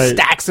Washington, I have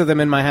stacks of them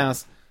in my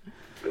house.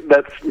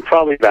 That's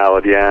probably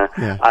valid, yeah.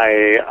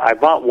 I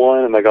bought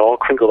one, and they got all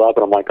crinkled up,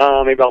 and I'm like,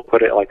 maybe I'll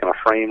put it like in a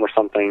frame or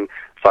something.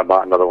 So I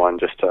bought another one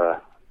just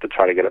to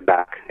try to get it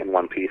back in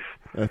one piece.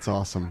 That's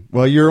awesome.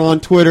 Well, you're on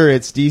Twitter.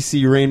 It's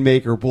DC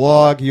Rainmaker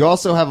Blog. You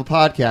also have a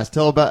podcast.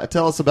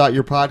 Tell us about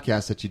your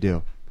podcast that you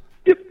do.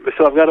 Yep.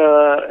 So I've got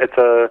it's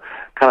a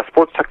kind of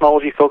sports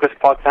technology focused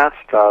podcast,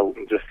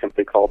 just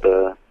simply called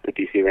the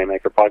DC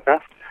Rainmaker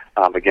Podcast.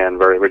 Again,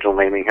 very original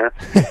naming here.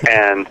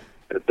 And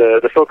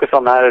the focus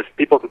on that is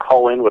people can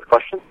call in with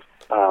questions.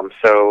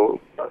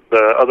 So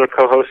the other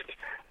co-host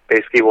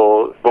basically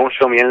won't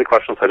show me any of the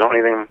questions, so I don't know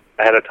anything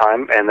ahead of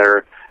time, and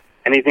they're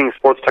anything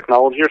sports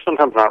technology, or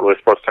sometimes not really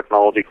sports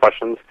technology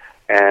questions.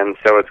 And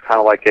so it's kind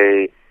of like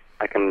I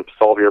can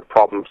solve your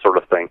problem sort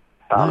of thing.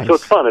 Nice. So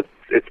it's fun.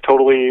 It's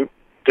totally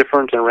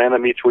different and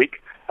random each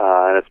week,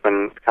 and it's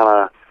been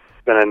a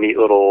neat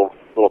little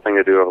thing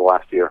to do over the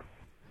last year.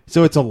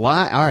 So it's a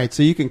live. All right,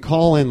 so you can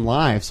call in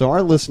live. So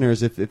our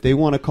listeners, if they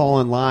want to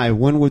call in live,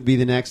 when would be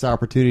the next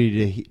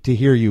opportunity to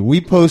hear you?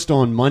 We post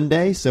on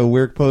Monday, so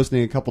we're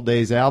posting a couple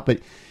days out, but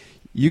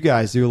you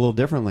guys do a little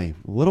differently,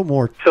 a little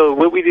more. So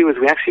what we do is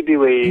we actually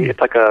do it's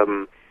like a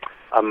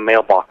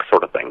mailbox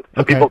sort of thing.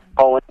 So people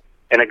call in,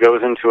 and it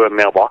goes into a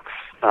mailbox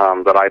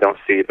that I don't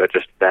see, but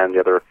just Ben, the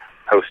other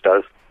host,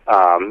 does.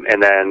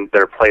 And then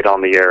they're played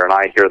on the air, and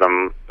I hear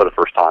them for the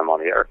first time on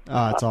the air.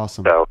 Oh, that's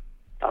awesome. So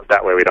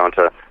that way we don't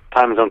have to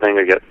time zone thing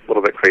to get a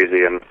little bit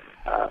crazy, and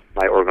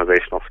my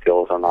organizational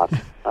skills are not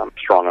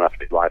strong enough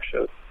to do live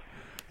shows.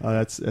 Oh,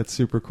 that's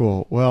super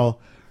cool. Well,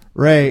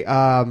 Ray,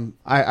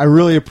 I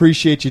really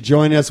appreciate you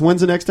joining us.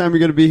 When's the next time you're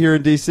going to be here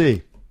in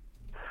D.C.?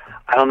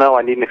 I don't know.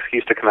 I need an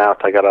excuse to come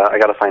out. I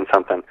gotta find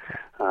something.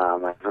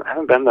 I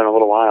haven't been there in a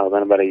little while. It's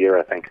been about a year,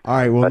 I think. All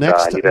right. Well, but,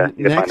 next need to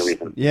find a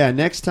reason. Yeah,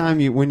 next time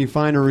when you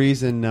find a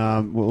reason,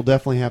 we'll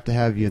definitely have to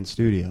have you in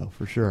studio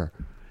for sure.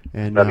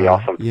 And that'd be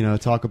awesome.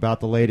 Talk about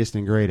the latest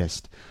and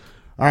greatest.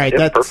 All right,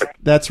 perfect.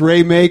 That's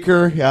Ray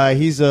Maker.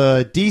 He's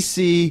a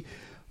DC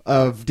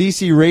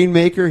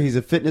Rainmaker. He's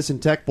a fitness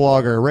and tech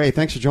blogger. Ray,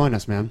 thanks for joining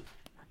us, man.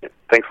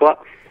 Thanks a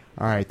lot.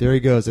 All right, there he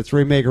goes. That's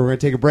Ray Maker. We're going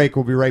to take a break.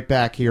 We'll be right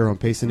back here on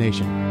Pace the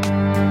Nation.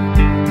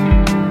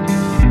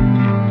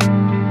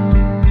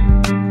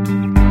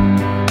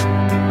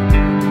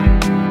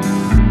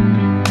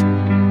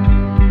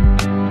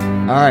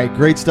 All right,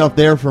 great stuff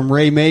there from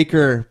Ray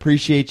Maker.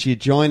 Appreciate you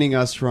joining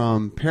us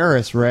from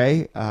Paris,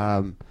 Ray.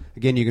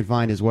 Again, you can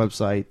find his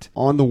website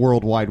on the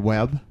World Wide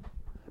Web.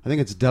 I think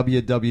it's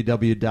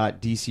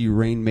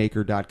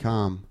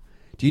www.dcrainmaker.com.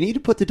 Do you need to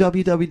put the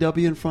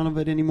www in front of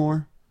it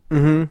anymore?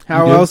 Mm-hmm.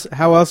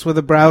 How else would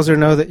the browser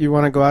know that you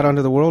want to go out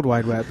onto the World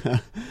Wide Web?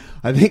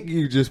 I think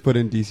you just put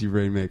in DC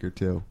Rainmaker,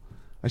 too.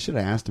 I should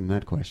have asked him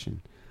that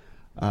question.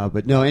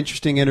 But no,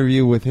 interesting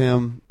interview with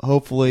him.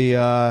 Hopefully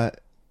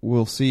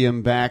we'll see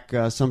him back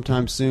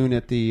sometime soon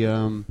at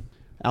the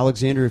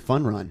Alexandria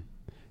Fun Run.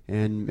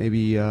 And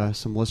maybe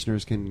some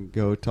listeners can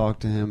go talk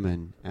to him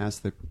and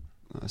ask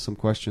some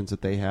questions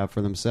that they have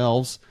for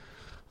themselves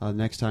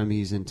next time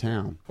he's in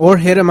town. Or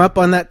hit him up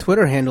on that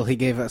Twitter handle he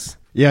gave us.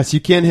 Yes, you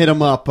can hit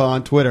him up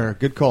on Twitter.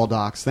 Good call,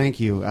 Docs. Thank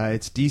you.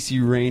 It's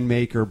DC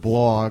Rainmaker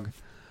Blog.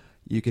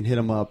 You can hit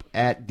him up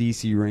at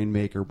DC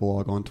Rainmaker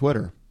Blog on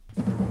Twitter.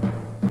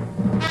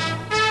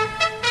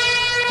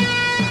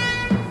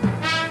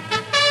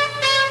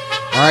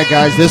 All right,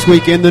 guys, this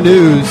week in the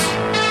news,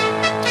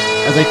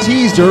 as I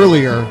teased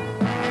earlier,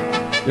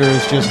 there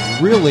is just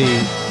really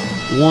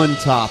one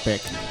topic.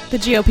 The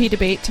GOP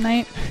debate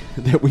tonight?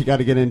 That we got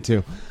to get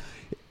into.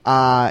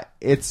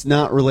 That's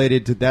not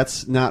related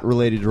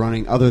to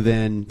running, other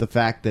than the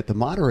fact that the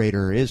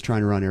moderator is trying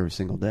to run every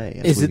single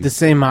day. Is it the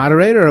same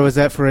moderator, or was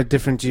that for a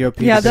different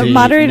GOP? Yeah, the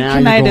moderator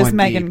tonight is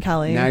Megyn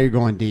Kelly. Now you're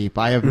going deep.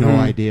 I have no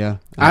idea.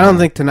 I don't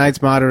think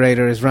tonight's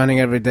moderator is running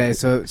every day.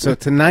 So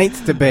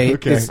tonight's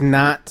debate is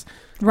not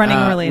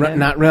running related.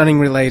 Not running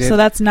related. So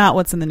that's not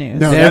what's in the news.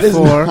 No, that is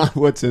not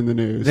what's in the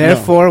news.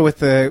 Therefore, with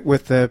the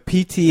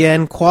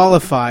PTN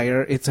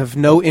qualifier, it's of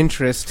no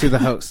interest to the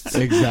hosts.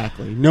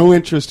 Exactly. No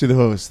interest to the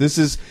hosts. This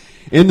is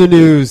in the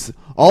news,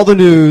 all the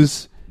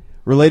news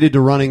related to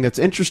running that's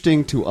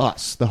interesting to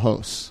us, the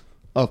hosts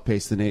of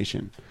Pace the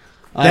Nation.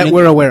 That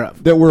we're aware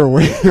of. That we're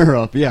aware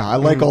of, yeah. I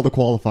like all the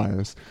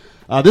qualifiers.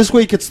 This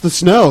week it's the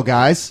snow,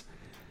 guys.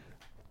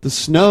 The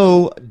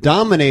snow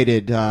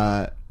dominated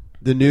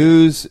the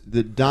news,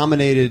 that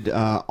dominated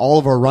all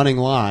of our running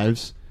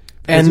lives.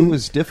 And it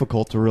was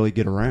difficult to really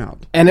get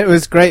around. And it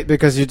was great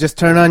because you just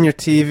turn on your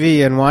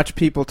TV and watch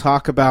people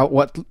talk about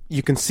what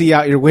you can see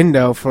out your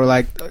window for,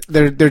 like,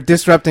 they're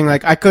disrupting,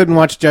 like, I couldn't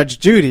watch Judge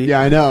Judy.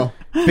 Yeah, I know.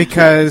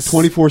 Because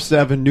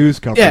 24/7 news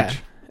coverage.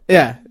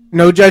 Yeah.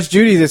 No Judge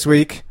Judy this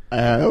week.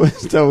 That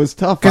was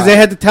tough. Because they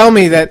had to tell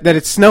me that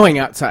it's snowing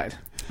outside.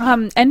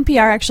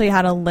 NPR actually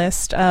had a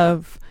list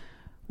of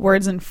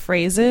words and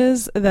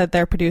phrases that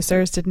their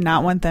producers did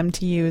not want them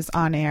to use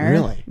on air.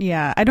 Really?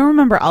 Yeah. I don't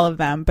remember all of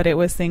them, but it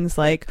was things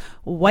like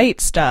white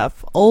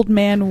stuff, old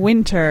man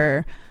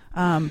winter,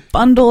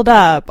 bundled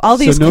up, all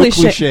these no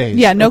cliches.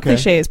 Yeah, no Okay.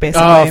 cliches,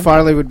 basically. Oh,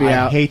 Farley would be I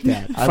out. hate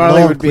that. I Farley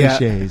love would be out.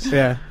 cliches.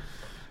 Yeah.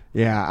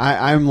 Yeah,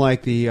 I'm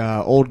like the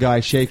old guy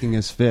shaking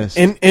his fist.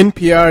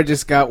 NPR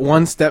just got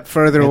one step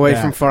further At away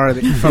that. from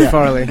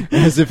Farley.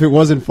 As if it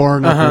wasn't far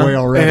enough away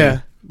already. Yeah.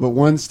 But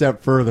one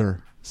step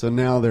further. So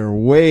now they're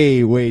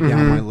way, way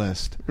down my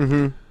list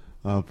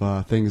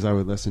of things I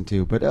would listen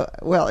to. But,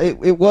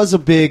 it was a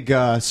big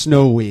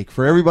snow week.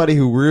 For everybody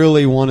who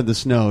really wanted the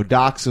snow,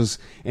 Docs was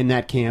in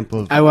that camp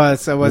of I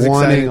was wanting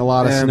excited. a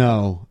lot of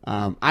snow.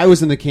 I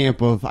was in the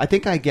camp of, I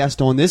think I guessed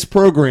on this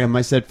program,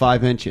 I said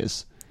 5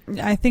 inches.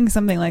 I think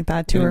something like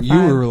that, 2 or And 5.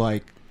 you were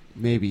like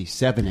maybe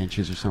 7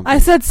 inches or something. I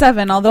said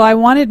 7, although I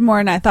wanted more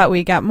and I thought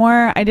we'd get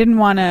more. I didn't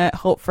want to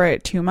hope for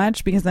it too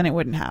much because then it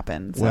wouldn't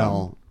happen. So.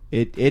 Well,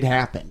 it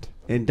happened.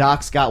 And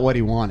Doc's got what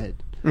he wanted.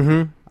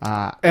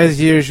 As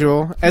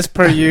usual, as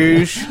per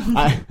usual.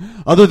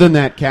 Other than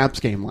that Caps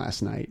game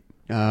last night,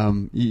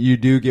 you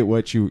do get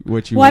what you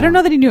Well, want. I don't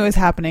know that he knew it was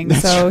happening,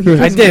 so true.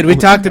 he I couldn't- did. We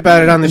talked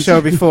about it on the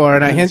show before,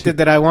 and I hinted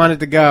that I wanted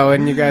to go,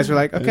 and you guys were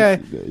like, okay.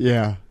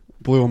 Yeah,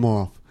 blew him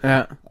off.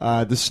 Yeah.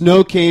 The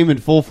snow came in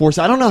full force.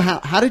 I don't know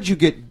how did you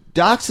get.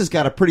 Doc's has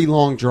got a pretty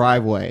long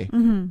driveway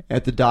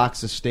at the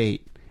Doc's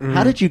estate.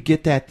 How did you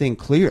get that thing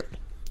cleared?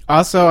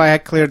 Also, I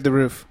had cleared the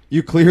roof.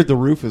 You cleared the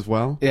roof as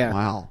well? Yeah.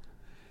 Wow.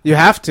 You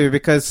have to,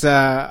 because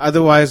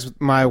otherwise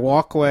my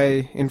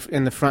walkway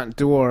in the front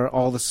door,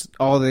 all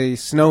the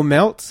snow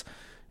melts,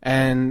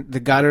 and the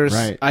gutters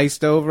Right.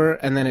 iced over,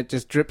 and then it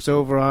just drips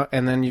over,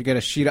 and then you get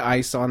a sheet of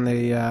ice on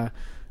the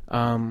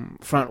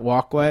front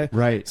walkway.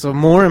 Right. So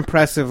more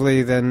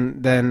impressively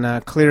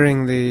than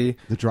clearing the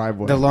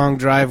driveway. the long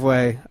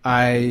driveway,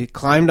 I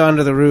climbed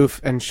onto the roof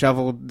and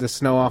shoveled the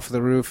snow off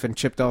the roof and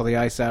chipped all the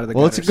ice out of the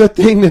Well, gutters. it's a good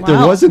thing that there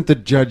Wow. wasn't the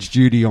Judge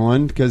Judy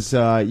on, because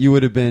you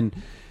would have been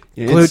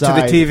Glued to the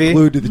inside, TV?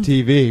 Glued to the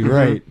TV,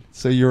 right?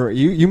 So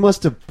you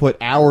must have put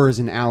hours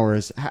and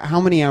hours.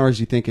 How many hours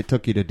do you think it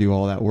took you to do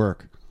all that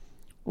work?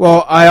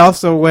 Well, I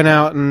also went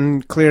out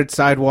and cleared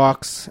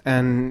sidewalks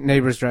and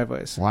neighbors'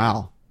 driveways.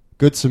 Wow,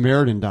 good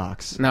Samaritan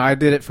Docs. No, I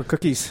did it for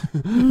cookies.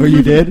 Oh,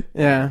 you did?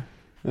 Yeah.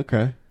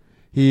 Okay.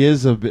 He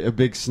is a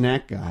big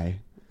snack guy.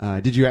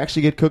 Did you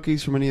actually get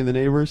cookies from any of the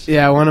neighbors?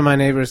 Yeah, one of my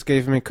neighbors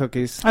gave me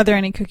cookies. Are there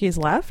any cookies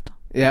left?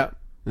 Yeah.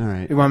 All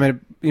right. You want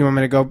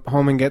me to go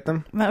home and get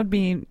them? That would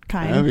be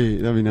kind.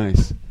 That'd be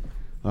nice.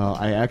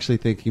 I actually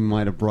think he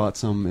might have brought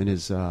some in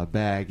his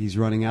bag. He's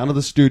running out of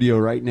the studio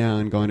right now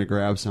and going to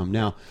grab some.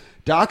 Now,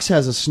 Docs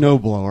has a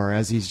snowblower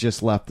as he's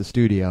just left the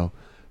studio.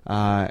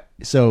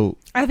 So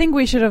I think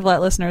we should have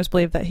let listeners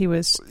believe that he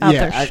was out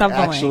there shoveling.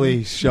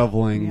 actually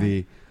shoveling Yeah.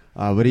 the.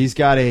 But he's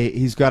got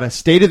a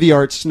state of the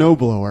art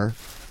snowblower,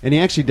 and he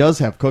actually does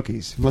have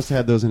cookies. He must have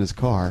had those in his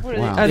car. What are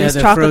Wow. they? Are Yeah, these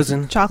they're chocolate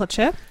frozen. chocolate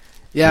chip?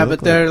 Yeah, They look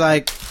but they're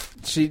like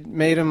she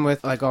made them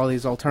with like all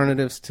these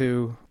alternatives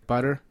to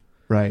butter.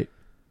 Right.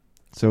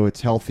 So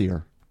it's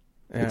healthier.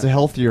 Yeah. It's a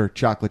healthier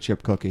chocolate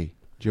chip cookie.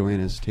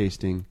 Joanna's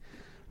tasting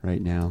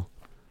right now.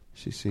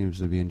 She seems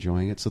to be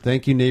enjoying it. So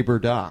thank you, neighbor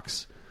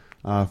Docs,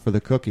 for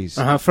the cookies.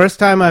 First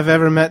time I've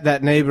ever met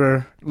that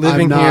neighbor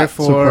living I'm not here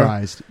for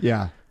surprised.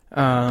 Yeah.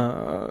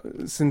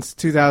 since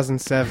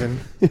 2007.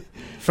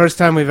 First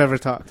time we've ever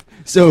talked.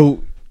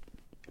 So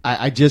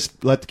I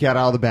just let the cat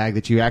out of the bag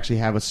that you actually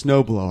have a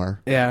snowblower.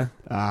 Yeah.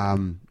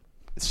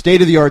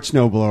 State of the art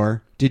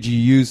snowblower. Did you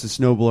use the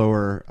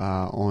snowblower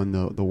on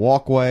the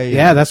walkway?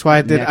 Yeah, that's why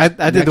I did. I did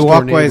next the door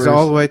walkways neighbors?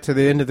 all the way to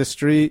the end of the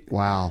street.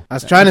 Wow. I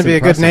was trying That's to be a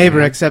good impressive, neighbor,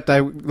 man. except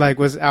I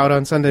was out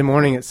on Sunday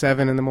morning at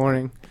 7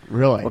 a.m.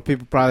 Really? Well,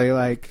 people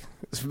probably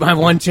it's my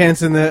one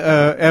chance in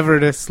the ever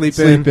to sleep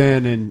Sleep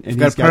in and I've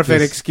got he's a perfect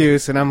this-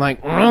 excuse, and I'm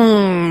like,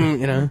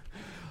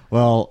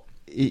 Well,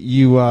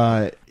 you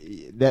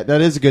that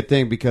is a good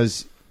thing,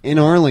 because in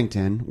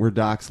Arlington, where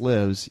Docs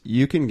lives,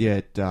 you can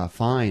get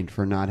fined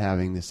for not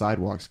having the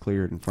sidewalks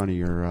cleared in front of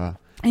your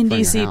In front of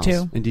DC your house.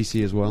 too. In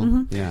DC as well.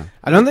 Mhm. Yeah.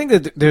 I don't think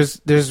that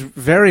there's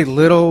very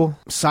little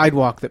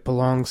sidewalk that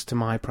belongs to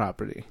my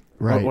property,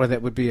 Right. or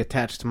that would be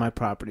attached to my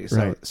property. So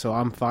Right. so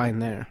I'm fine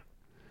there.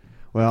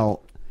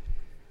 Well,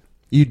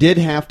 you did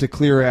have to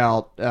clear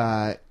out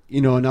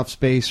enough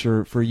space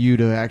for you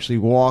to actually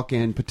walk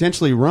and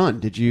potentially run.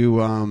 Did you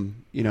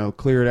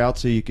clear it out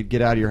so you could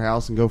get out of your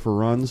house and go for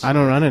runs? I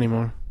don't run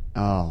anymore.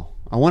 Oh,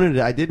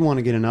 I did want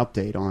to get an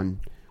update on.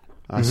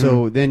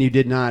 So then you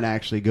did not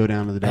actually go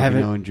down to the I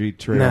haven't- WNG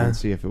Trail No. and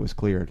see if it was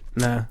cleared.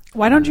 Nah,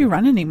 Why don't you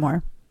run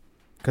anymore?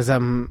 because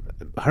I'm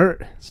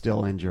hurt.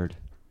 Still injured.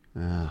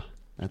 Ah,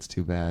 that's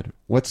too bad.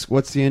 What's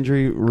the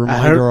injury? I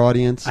Remind hurt- our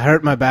audience. I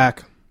hurt my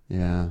back.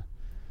 Yeah,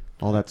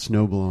 all that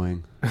snow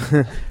blowing.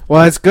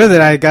 Well, it's good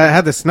that I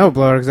had the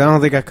snowblower, because I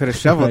don't think I could have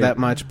shoveled Right. that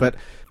much. But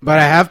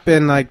I have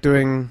been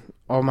doing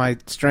all my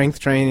strength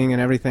training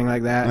and everything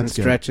like that, and That's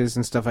good. stretches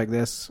and stuff like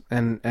this.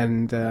 And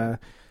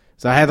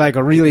so I had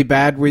a really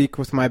bad week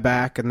with my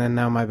back, and then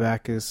now my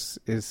back is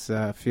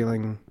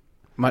feeling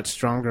much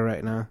stronger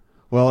right now.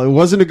 Well, it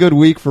wasn't a good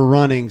week for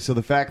running, so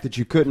the fact that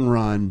you couldn't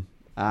run.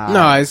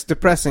 No, it's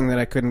depressing that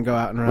I couldn't go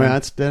out and run. Well,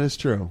 that is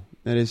true.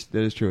 That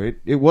is true.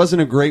 It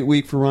wasn't a great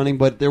week for running,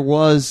 but there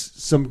was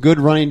some good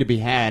running to be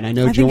had. I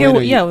know, I think Joanna,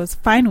 it was a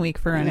fine week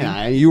for running.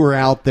 Yeah, you were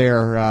out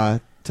there.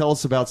 Tell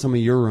us about some of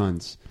your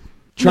runs.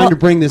 Trying to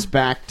bring this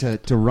back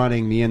to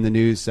running, the In the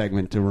News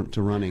segment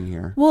to running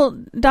here. Well,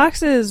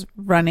 Dox's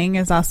running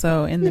is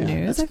also in the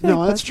news. I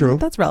feel that's true.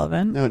 That's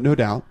relevant. No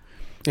doubt.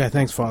 Yeah,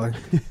 thanks, Father.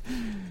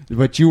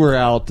 But you were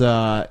out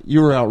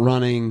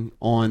running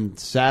on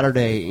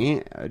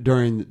Saturday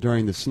during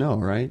the snow,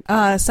 right?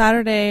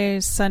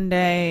 Saturday,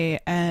 Sunday,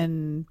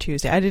 and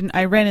Tuesday.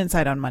 I ran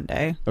inside on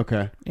Monday.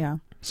 Okay. Yeah.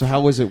 So how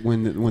was it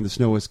when the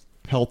snow was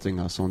pelting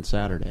us on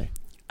Saturday?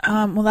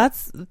 Well,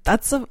 that's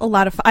a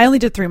lot of fun. I only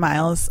did 3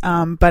 miles,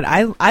 but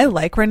I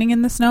like running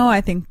in the snow.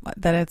 I think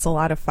that it's a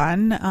lot of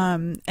fun.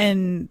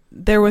 And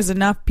there was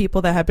enough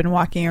people that had been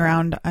walking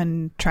around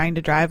and trying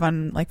to drive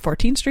on like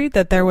 14th Street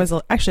that there was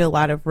actually a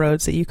lot of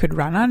roads that you could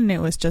run on, and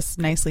it was just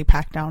nicely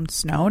packed down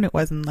snow, and it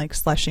wasn't like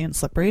slushy and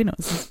slippery, and it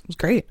was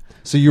great.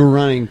 So you were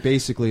running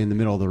basically in the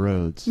middle of the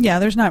roads. Yeah,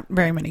 there's not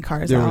very many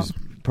cars There out. was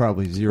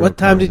probably zero. What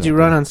time cars did you out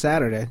run there. on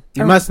Saturday?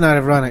 You must not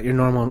have run at your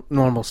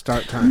normal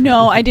start time.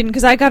 No, I didn't,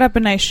 because I got up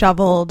and I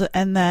shoveled,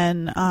 and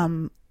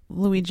then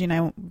Luigi and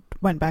I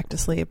went back to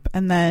sleep,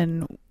 and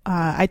then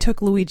I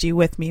took Luigi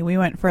with me. We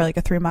went for like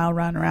a 3-mile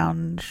run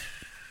around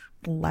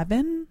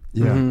 11.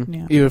 Yeah. Mm-hmm.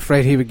 Yeah. You were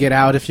afraid he would get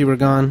out if you were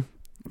gone?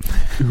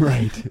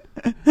 Right.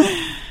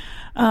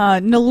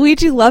 No,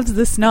 Luigi loves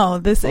the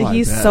snow. I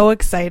He's bet. so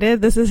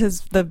excited. This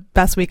is the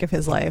best week of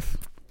his life.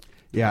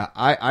 Yeah,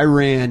 I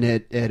ran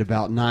at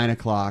about 9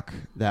 o'clock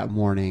that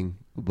morning,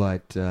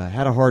 but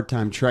had a hard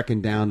time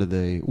trekking down to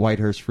the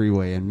Whitehurst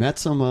Freeway and met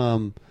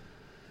some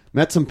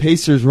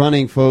Pacers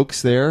running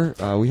folks there.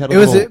 We had It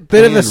was a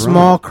bit of a planned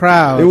small run.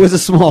 crowd. It was a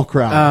small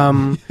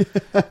crowd.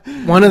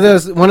 One of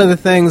the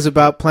things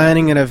about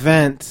planning an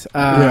event,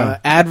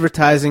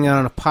 advertising it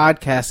on a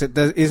podcast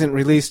that isn't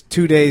released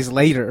 2 days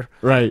later,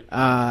 right.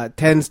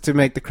 tends to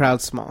make the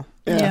crowd small.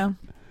 Yeah.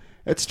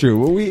 That's true.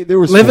 Well, there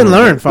was Live and 4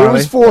 of learn, us. There Farley.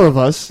 was 4 of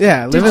us.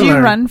 Yeah, live Did and you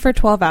learn. run for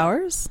 12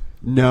 hours?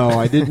 No,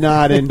 I did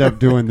not end up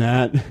doing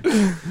that.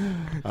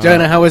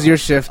 Jonah, how was your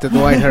shift at the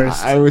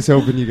Whitehurst? I was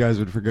hoping you guys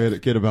would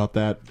forget about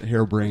that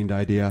harebrained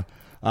idea.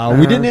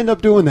 We didn't end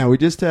up doing that. We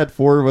just had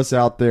 4 of us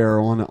out there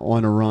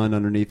on a run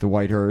underneath the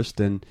Whitehurst,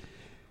 and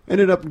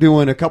ended up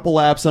doing a couple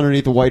laps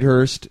underneath the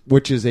Whitehurst,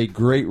 which is a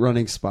great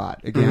running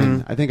spot.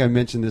 Again, I think I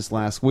mentioned this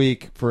last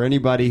week. For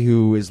anybody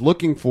who is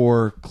looking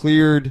for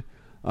cleared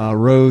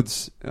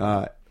roads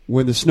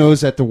when the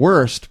snow's at the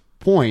worst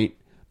point,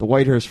 the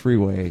Whitehurst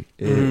Freeway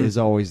is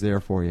always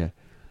there for you.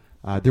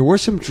 There were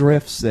some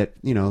drifts that,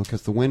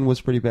 because the wind was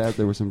pretty bad.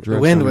 There were some drifts.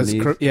 The wind was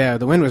underneath.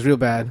 the wind was real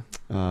bad.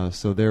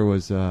 So there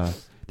was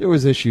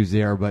issues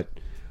there, but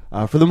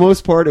for the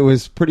most part, it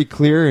was pretty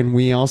clear. And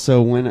we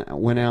also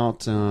went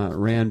out,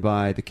 ran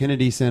by the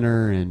Kennedy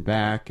Center and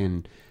back,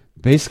 and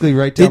basically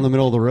right down the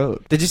middle of the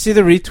road. Did you see the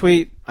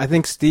retweet? I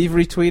think Steve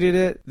retweeted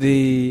it.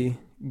 The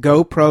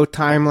GoPro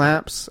time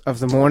lapse of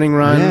the morning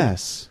run.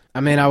 Yes, I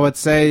mean, I would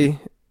say,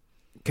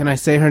 can I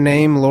say her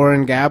name?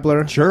 Lauren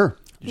Gabler. sure.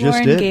 Just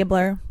Lauren did.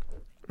 Gabler.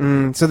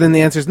 So then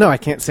the answer is no. I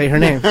can't say her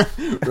name.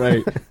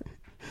 Right.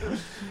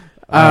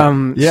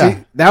 Yeah,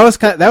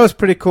 that was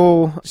pretty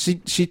cool. She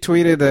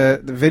tweeted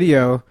the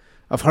video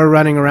of her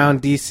running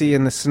around DC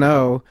in the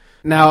snow.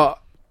 Now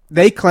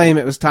they claim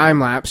it was time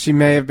lapse. She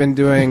may have been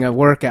doing a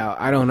workout.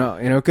 I don't know.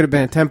 It could have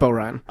been a tempo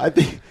run. I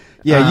think.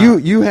 Yeah,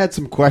 you had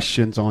some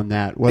questions on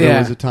that, whether it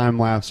was a time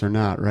lapse or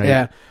not, right?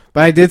 Yeah,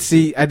 but I did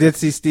see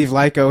Steve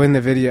Lyko in the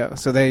video.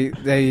 So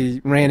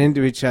they ran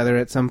into each other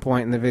at some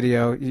point in the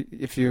video.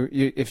 If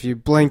you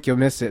blink, you'll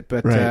miss it.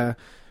 But Right.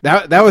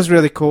 that was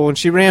really cool. And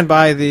she ran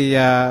by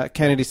the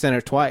Kennedy Center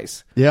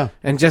twice. Yeah.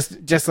 And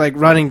just like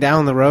running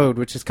down the road,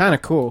 which is kind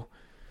of cool.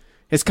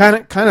 It's kind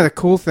of the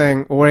cool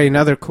thing, or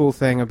another cool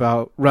thing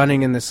about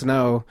running in the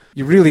snow.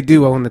 You really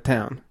do own the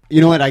town. You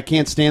know what? I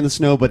can't stand the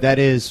snow, but that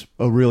is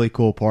a really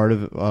cool part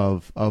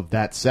of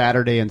that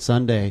Saturday and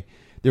Sunday.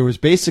 There was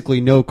basically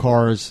no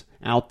cars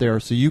out there,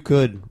 so you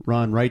could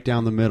run right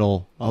down the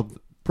middle of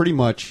pretty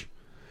much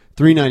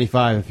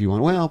 395 if you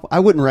want. Well, I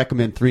wouldn't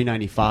recommend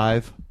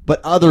 395,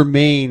 but other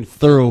main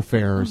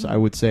thoroughfares, I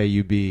would say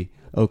you'd be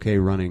okay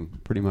running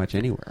pretty much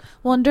anywhere.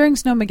 Well, and during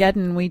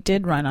Snowmageddon, we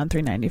did run on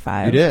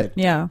 395. You did?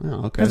 Yeah.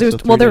 Oh, okay. Because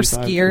So there were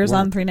 395 skiers would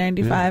on work.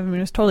 395. Yeah. I mean, it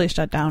was totally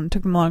shut down. It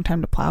took them a long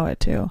time to plow it,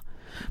 too.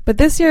 But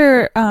this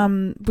year,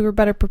 we were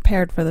better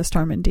prepared for the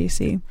storm in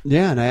D.C.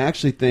 Yeah, and I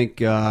actually think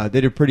they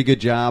did a pretty good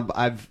job.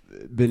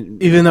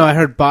 Even though I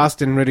heard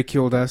Boston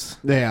ridiculed us.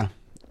 Yeah,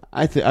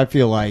 I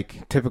feel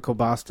like Typical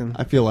Boston.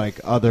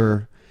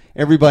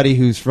 Everybody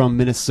who's from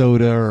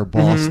Minnesota or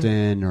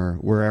Boston or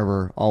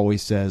wherever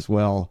always says,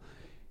 well,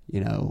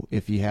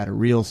 if you had a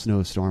real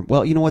snowstorm.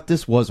 Well, you know what?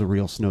 This was a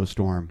real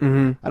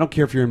snowstorm. I don't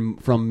care if you're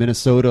from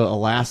Minnesota,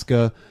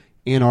 Alaska,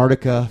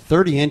 Antarctica.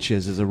 30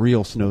 inches is a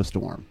real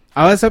snowstorm.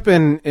 I was up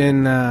in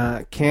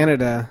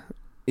Canada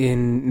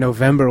in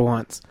November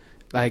once,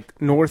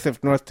 like north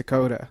of North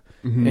Dakota,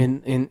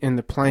 in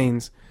the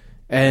plains,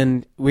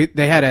 and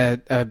they had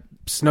a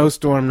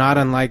snowstorm not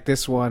unlike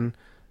this one,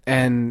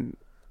 and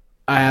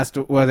I asked,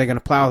 well, are they going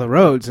to plow the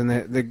roads? And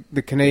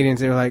the Canadians,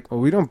 they were like, well,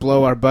 we don't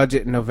blow our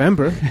budget in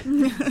November.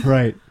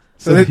 Right.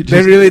 So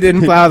they really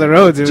didn't plow the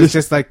roads. It was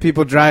just like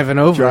people driving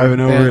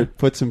over it,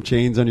 put some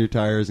chains on your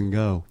tires and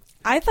go.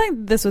 I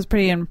think this was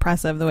pretty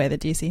impressive, the way that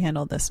DC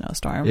handled this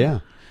snowstorm. Yeah.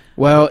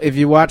 Well, if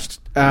you watched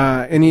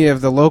any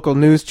of the local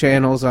news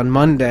channels on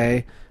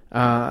Monday,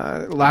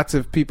 lots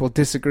of people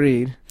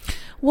disagreed.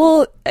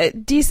 Well,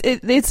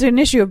 it's an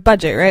issue of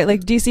budget, right?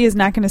 Like, DC is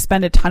not going to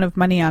spend a ton of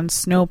money on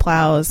snow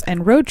plows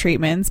and road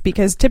treatments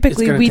because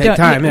typically we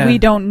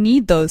don't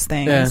need those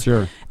things. Yeah.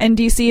 Sure. And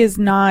DC is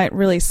not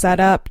really set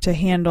up to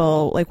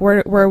handle, like,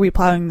 where are we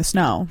plowing the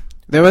snow?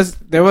 There was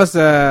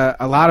a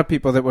lot of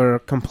people that were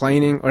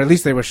complaining, or at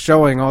least they were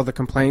showing all the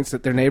complaints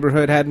that their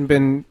neighborhood hadn't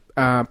been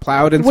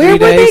plowed in 3 days.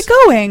 Where were they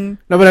going?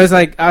 No, but I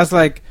was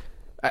like,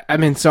 I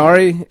mean,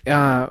 sorry,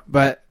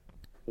 but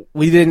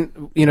we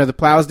didn't, the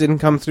plows didn't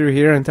come through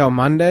here until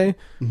Monday.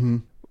 Mm-hmm.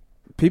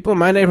 People in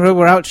my neighborhood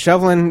were out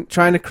shoveling,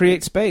 trying to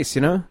create space,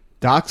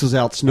 Docs was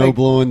out snow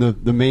blowing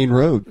the main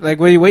road. Like,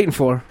 what are you waiting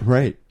for?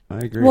 Right. I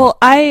agree. Well,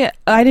 I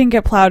didn't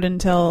get plowed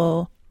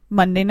until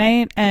Monday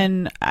night,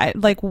 and I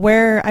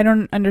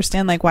don't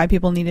understand, like, why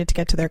people needed to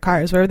get to their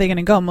cars. Where were they going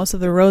to go? Most of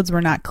the roads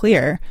were not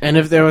clear. And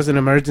if there was an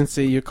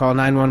emergency, you call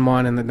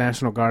 911 and the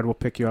National Guard will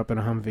pick you up in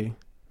a Humvee.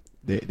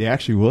 They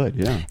actually would,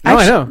 yeah.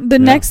 I know. The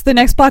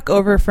next block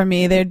over from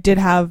me, they did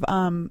have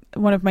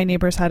one of my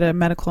neighbors had a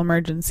medical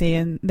emergency,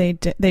 and they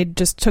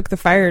just took the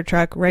fire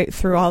truck right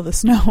through all the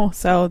snow,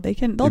 so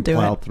they'll do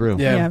plow it through.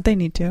 Yeah, if they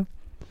need to.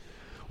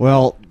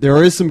 Well,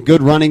 there is some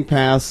good running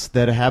paths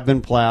that have been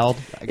plowed.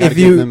 If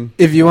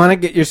you want to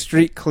get your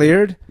street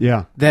cleared,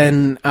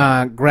 then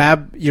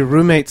grab your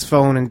roommate's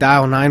phone and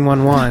dial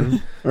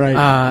 911,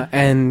 right,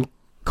 and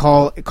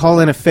call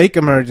in a fake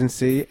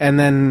emergency, and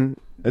then.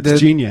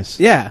 That's genius.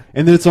 Yeah.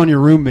 And then it's on your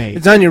roommate.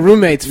 It's on your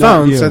roommate's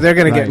phone, so they're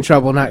going to get in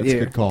trouble, not you.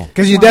 That's a good call.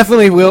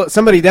 Because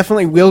somebody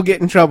definitely will get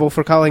in trouble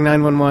for calling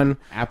 911.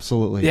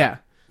 Absolutely. Yeah.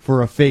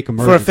 For a fake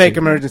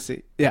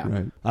emergency.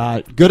 Yeah.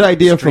 Right. Good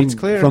idea from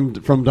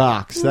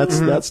Docs. That's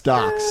Mm-hmm.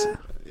 Docs.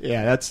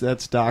 Yeah,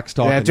 that's Docs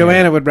talking. Yeah,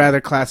 Joanna would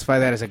rather classify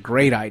that as a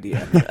great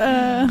idea.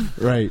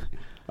 Right.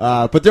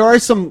 But there are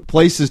some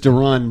places to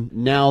run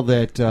now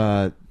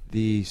that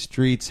the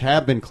streets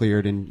have been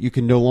cleared and you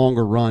can no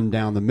longer run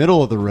down the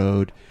middle of the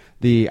road.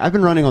 I've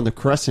been running on the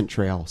Crescent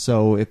Trail,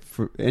 so if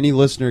any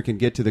listener can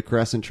get to the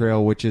Crescent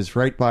Trail, which is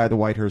right by the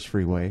Whitehurst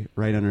Freeway,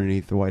 right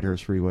underneath the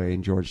Whitehurst Freeway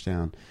in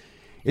Georgetown,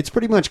 it's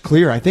pretty much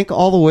clear, I think,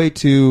 all the way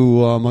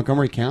to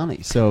Montgomery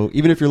County. So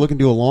even if you're looking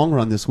to do a long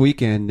run this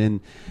weekend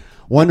and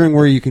wondering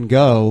where you can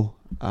go,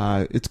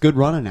 it's good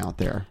running out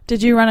there.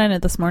 Did you run in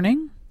it this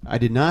morning? I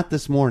did not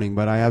this morning,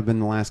 but I have been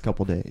the last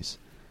couple days.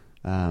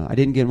 I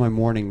didn't get my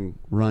morning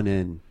run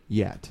in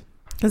yet.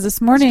 Because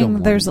this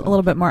morning there's a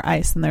little bit more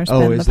ice than there's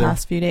been the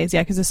past few days.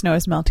 Yeah, because the snow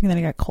is melting, and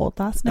then it got cold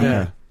last night.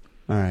 Yeah.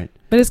 All right.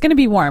 But it's going to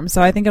be warm,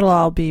 so I think it'll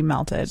all be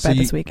melted by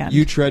this weekend.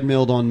 You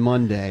treadmilled on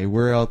Monday.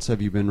 Where else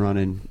have you been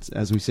running?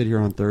 As we sit here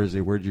on Thursday,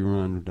 where'd you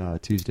run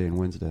Tuesday and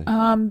Wednesday?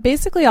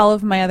 Basically all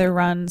of my other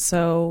runs,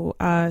 so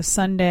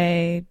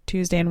Sunday,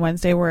 Tuesday, and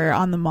Wednesday were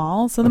on the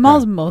mall. So the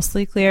mall's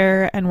mostly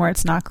clear, and where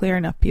it's not clear,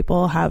 enough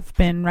people have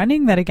been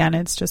running that, again,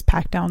 it's just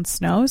packed down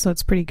snow, so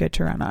it's pretty good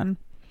to run on.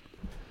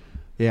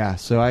 Yeah,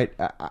 so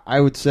I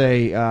would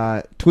say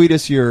tweet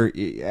us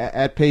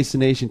at Pace the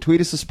Nation.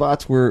 Tweet us the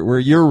spots where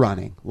you're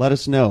running. Let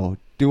us know.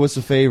 Do us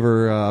a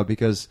favor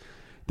because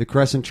the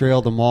Crescent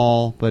Trail, the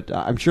mall, but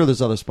I'm sure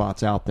there's other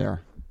spots out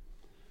there.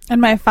 And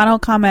my final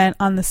comment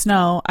on the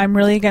snow, I'm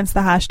really against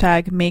the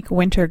hashtag Make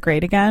Winter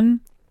Great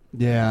Again.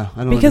 Yeah,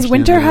 I don't because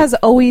winter has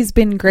always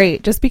been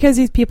great. Just because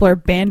these people are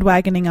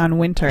bandwagoning on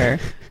winter,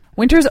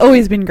 winter's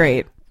always been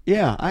great.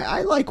 Yeah,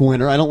 I like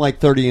winter. I don't like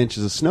 30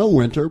 inches of snow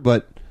winter,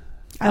 but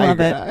I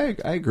love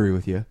it. I agree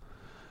with you.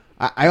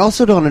 I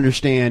also don't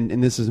understand,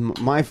 and this is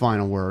my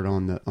final word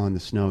on the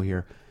snow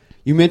here.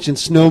 You mentioned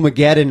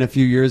Snowmageddon a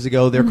few years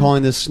ago. They're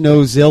calling this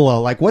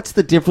Snowzilla. Like, what's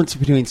the difference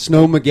between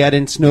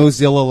Snowmageddon,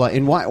 Snowzilla,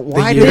 and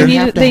why do they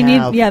have to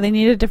have... Yeah, they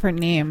need a different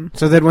name.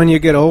 So that when you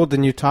get old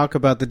and you talk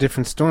about the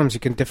different storms, you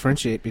can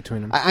differentiate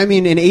between them. I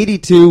mean, in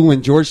 '82,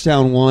 when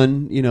Georgetown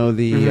won,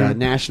 the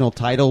national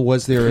title,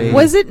 was there a...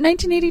 Was it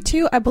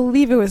 1982? I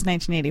believe it was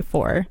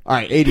 1984. All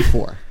right,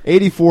 84.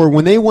 84,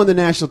 when they won the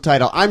national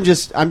title, I'm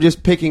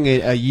just picking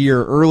a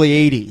year,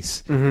 early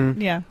 80s.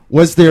 Mm-hmm. Yeah.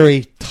 Was there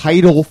a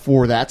title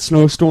for that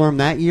snowstorm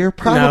that year?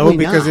 Probably no,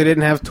 because they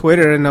didn't have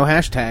Twitter and no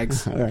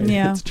hashtags. All right,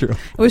 yeah, that's true.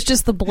 It was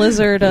just the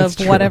blizzard of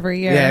whatever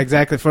year. Yeah,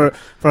 exactly. For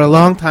a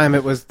long time,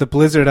 it was the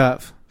blizzard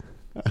of.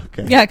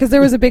 Okay. Yeah, because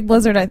there was a big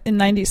blizzard in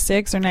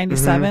 96 or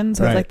 97,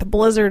 so right. it's like the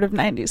blizzard of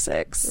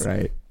 96.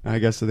 Right. I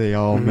guess they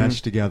all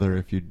mesh together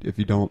if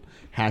you don't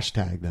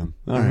hashtag them.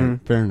 All right,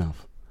 fair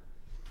enough.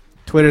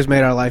 Twitter's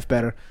made our life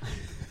better.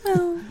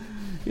 Well.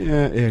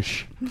 Yeah,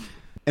 ish.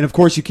 And of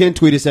course, you can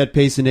tweet us at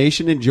Pace the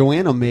Nation, and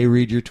Joanna may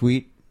read your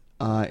tweet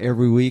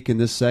every week in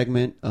this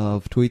segment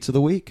of Tweets of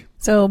the Week.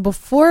 So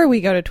before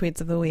we go to Tweets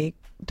of the Week,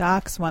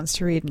 Docs wants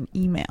to read an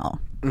email.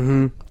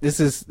 Mm-hmm. This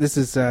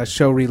is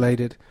show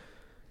related.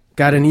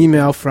 Got an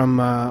email from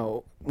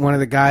one of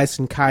the guys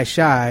in Kai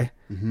Shai,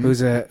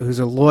 who's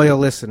a loyal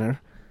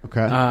listener.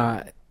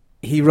 Okay.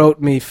 He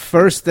wrote me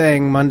first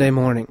thing Monday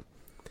morning.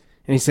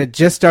 And he said,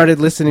 just started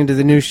listening to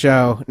the new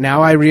show.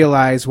 Now I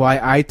realize why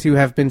I too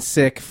have been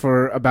sick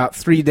for about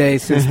 3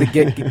 days since the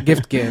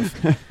gift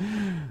give.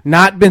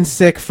 Not been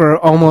sick for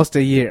almost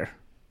a year.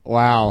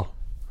 Wow.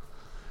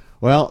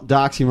 Well,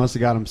 Docs, you must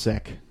have got him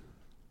sick.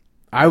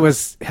 I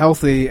was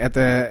healthy at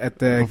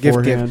the gift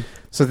Beforehand. give.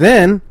 So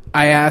then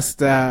I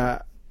asked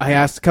a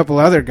couple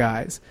other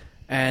guys,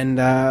 and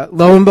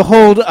lo and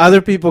behold,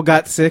 other people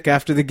got sick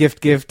after the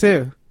gift give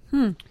too.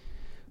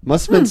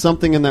 Must have been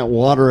something in that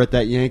water at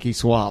that Yankee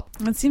swap.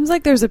 It seems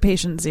like there's a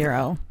patient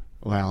zero.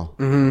 Wow.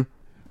 Mm-hmm.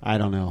 I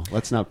don't know.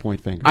 Let's not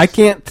point fingers. I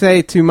can't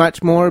say too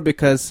much more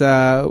because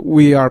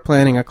we are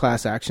planning a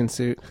class action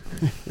suit.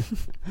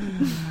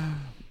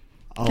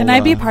 Can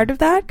I be part of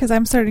that? Because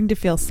I'm starting to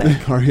feel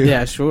sick. Are you?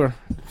 Yeah, sure,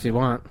 if you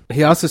want.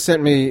 He also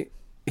sent me.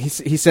 He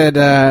said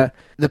the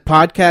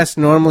podcast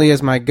normally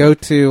is my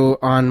go-to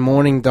on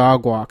morning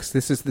dog walks.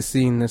 This is the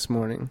scene this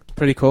morning.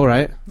 Pretty cool,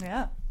 right?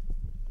 Yeah.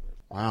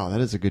 Wow,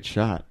 that is a good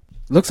shot.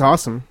 Looks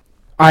awesome.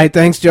 All right,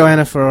 thanks,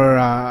 Joanna,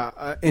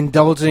 for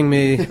indulging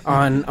me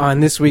on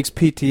this week's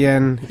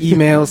PTN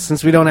emails.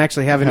 Since we don't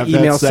actually have an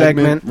email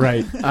segment,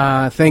 right?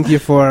 Thank you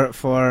for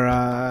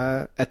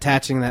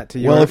attaching that to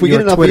your. Well, if we your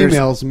get enough Twitter's-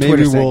 emails,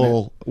 maybe Twitter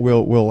segment.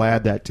 we'll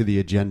add that to the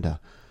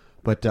agenda.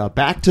 But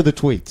back to the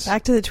tweets.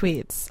 Back to the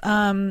tweets.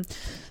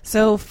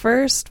 So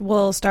first,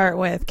 we'll start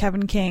with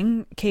Kevin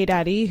King,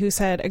 K-Daddy, who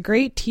said, a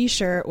great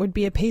T-shirt would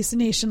be a Pace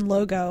Nation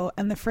logo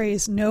and the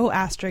phrase "no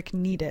asterisk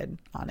needed"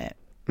 on it.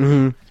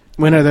 Mm-hmm.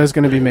 When are those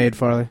going to be made,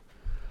 Farley?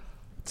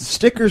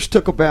 Stickers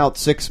took about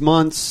 6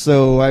 months,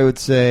 so I would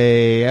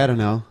say, I don't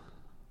know,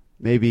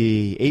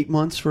 maybe 8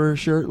 months for a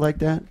shirt like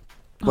that.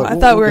 Oh, But I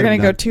thought we were get going it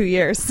to go done. 2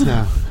 years.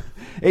 No,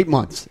 8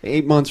 months.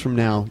 8 months from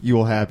now, you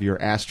will have your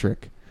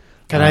asterisk.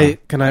 Can I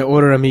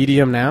order a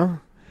medium now?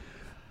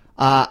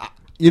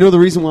 You know the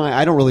reason why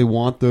I don't really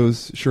want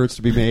those shirts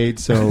to be made.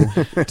 So,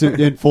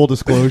 in full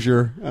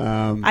disclosure,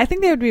 I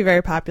think they would be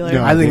very popular.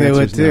 no, I think the they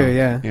would answer's too, no.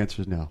 yeah. The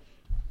answer is no. All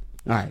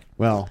right.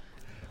 Well,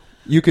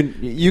 you can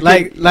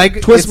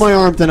Like twist it's- my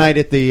arm tonight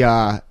at the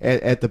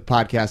at the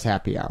podcast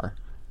happy hour.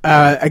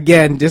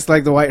 Again, just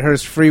like the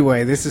Whitehurst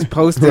Freeway, this is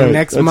posted Right,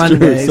 next that's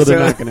Monday, true, so they're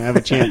not going to have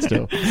a chance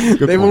to. Good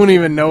they point. won't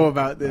even know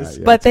about this.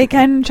 Yeah. But they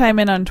can chime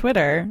in on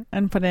Twitter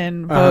and put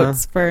in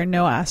votes for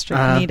no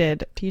asterisk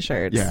needed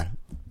T-shirts. Yeah,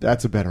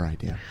 that's a better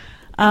idea.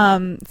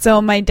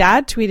 So my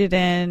dad tweeted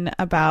in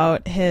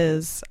about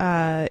his,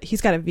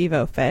 he's got a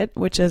Vivo Fit,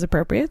 which is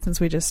appropriate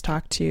since we just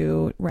talked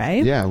to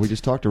Ray. Yeah, we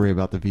just talked to Ray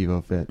about the Vivo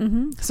Fit.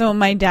 So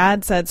my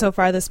dad said, so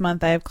far this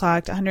month I have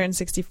clocked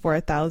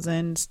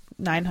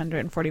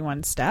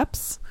 164,941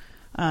 steps.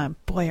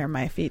 Boy, are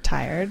my feet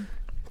tired.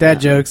 Dad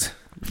jokes.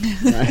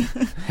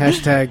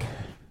 Hashtag.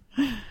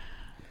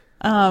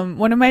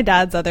 One of my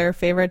dad's other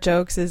favorite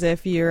jokes is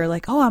if you're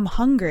like, oh, I'm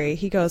hungry.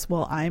 He goes,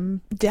 well,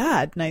 I'm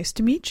Dad. Nice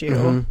to meet you.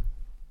 Mm-hmm.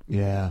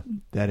 Yeah,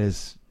 that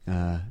is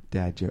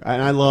dad joke.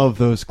 And I love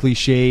those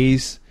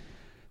cliches.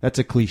 That's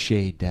a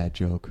cliche dad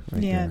joke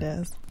right Yeah, there. it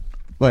is.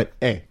 But,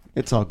 hey,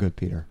 it's all good,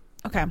 Peter.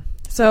 Okay.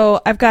 So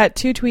I've got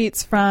 2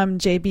 tweets from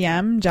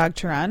JBM, Jog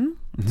to Run.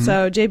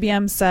 So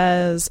JBM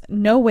says,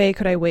 no way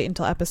could I wait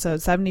until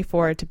episode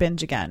 74 to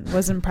binge again.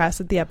 Was impressed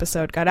that the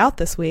episode got out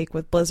this week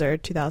with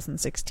Blizzard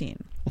 2016.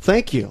 Well,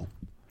 thank you.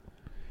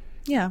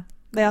 Yeah.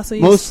 They also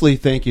use... Mostly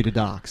thank you to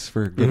Docs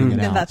for getting it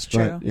Yeah, out. that's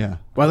true. But, yeah.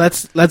 Well,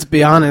 let's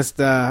be honest.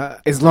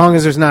 As long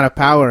as there's not a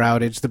power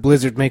outage, the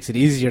Blizzard makes it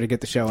easier to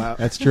get the show out.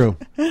 That's true.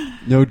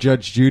 No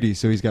Judge Judy,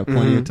 so he's got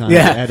plenty of time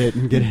Yeah. to edit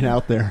and get it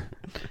out there.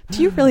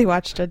 Do you really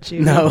watch Judge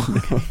Judy? No.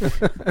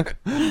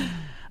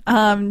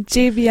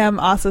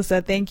 JVM also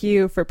said, thank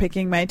you for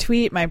picking my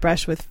tweet. My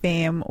brush with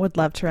fame. Would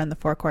love to run the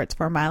 4 courts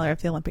 4 miler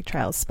if the Olympic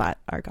trials spot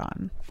are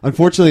gone.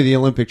 Unfortunately, the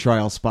Olympic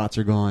trial spots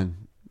are gone,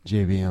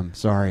 JVM.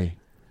 Sorry.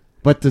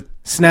 But the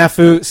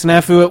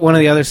Snafu at one of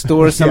the other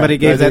stores. Somebody I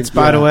gave that think,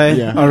 spot yeah, away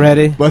yeah.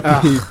 already. But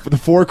the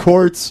 4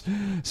 courts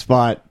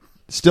spot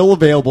still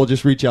available.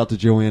 Just reach out to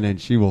Joanna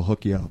and she will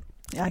hook you up.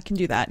 Yeah, I can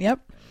do that. Yep.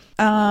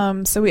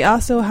 So we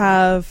also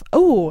have,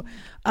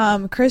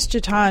 Chris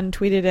Jatan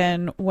tweeted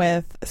in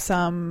with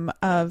some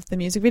of the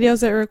music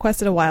videos that were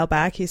requested a while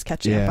back. He's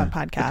catching up on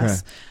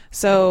podcasts. Okay.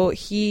 So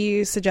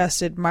he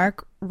suggested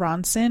Mark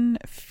Ronson,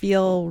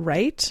 Feel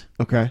Right,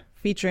 Okay.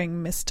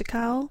 featuring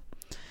Mystical.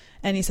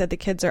 And he said the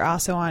kids are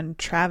also on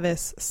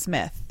Travis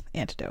Smith,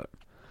 Antidote.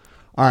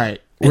 All right.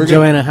 And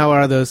Joanna, how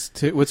are those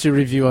two? What's your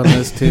review on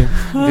those two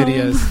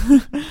videos?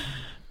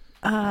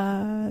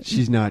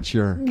 She's not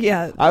sure.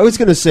 Yeah. I was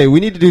going to say we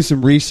need to do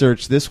some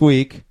research this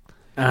week.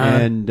 Uh-huh.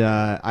 And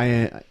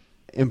I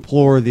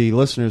implore the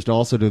listeners to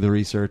also do the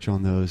research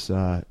on those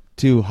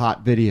 2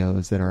 hot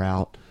videos that are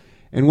out.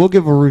 and we'll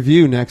give a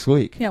review next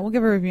week. Yeah, we'll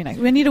give a review next.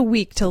 We need a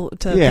week to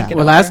Yeah. think it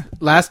Well, over.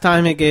 last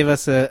time it gave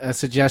us a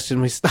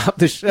suggestion. We stopped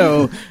the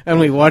show and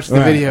we watched the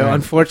Right, video. right.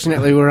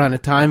 Unfortunately, we're on a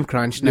time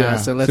crunch now,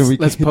 so let's we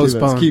can't do that.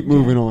 postpone. Let's keep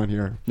moving on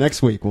here.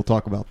 Next week we'll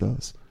talk about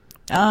those.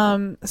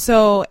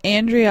 So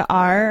Andrea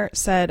R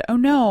said, "Oh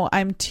no,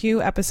 I'm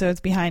 2 episodes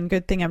behind.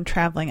 Good thing I'm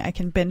traveling. I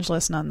can binge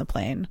listen on the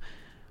plane."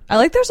 I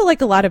like there's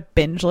a lot of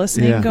binge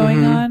listening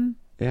going on.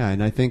 Yeah,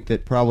 and I think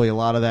that probably a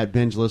lot of that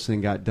binge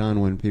listening got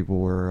done when people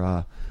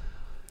were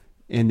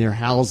in their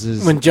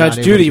houses. When Judge not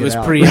able to Judy get was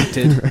out.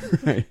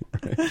 preempted. right.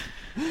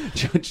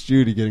 Judge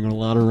Judy getting a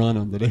lot of run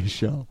on today's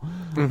show.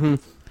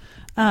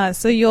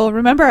 So you'll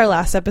remember our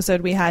last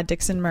episode, we had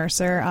Dixon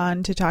Mercer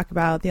on to talk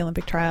about the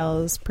Olympic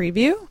trials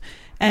preview.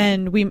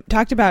 And we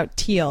talked about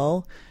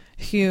Teal,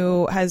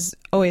 who has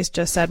always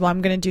just said, well,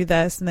 I'm going to do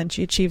this. And then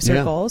she achieves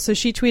her goal. So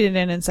she tweeted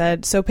in and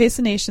said, so Pace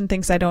the Nation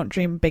thinks I don't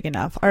dream big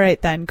enough. All right,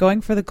 then.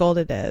 Going for the gold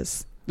it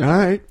is. All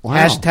right. Wow.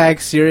 Hashtag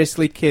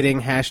seriously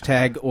kidding.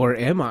 Hashtag or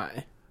am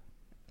I?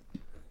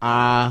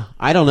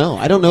 I don't know.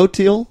 I don't know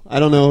Teal. I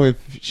don't know if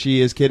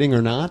she is kidding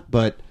or not,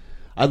 but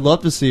I'd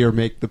love to see her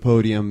make the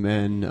podium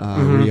in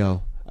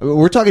Rio. I mean,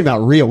 we're talking about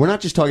Rio. We're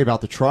not just talking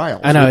about the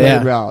trials. I know, we're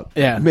talking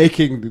yeah. about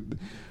making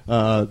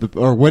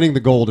or winning the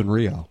gold in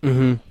Rio.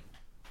 Mm-hmm.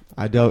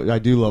 I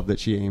do love that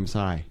she aims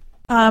high.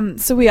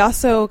 So we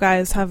also,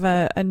 guys, have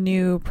a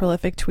new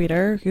prolific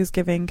tweeter who's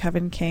giving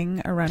Kevin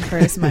King a run for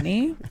his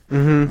money,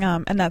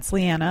 and that's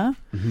Leanna.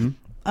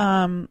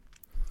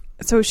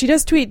 So she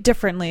does tweet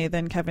differently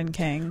than Kevin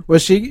King. Well,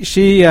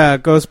 she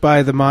goes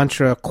by the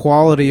mantra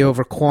quality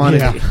over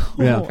quantity.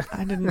 Yeah. Oh,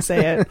 I didn't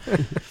say it.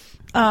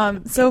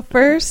 So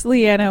first,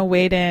 Leanna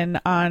weighed in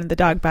on the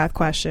dog bath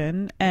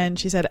question, and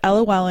she said,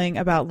 LOLing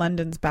about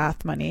London's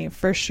bath money.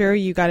 For sure,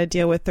 you got to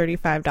deal with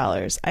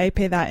 $35. I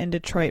pay that in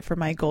Detroit for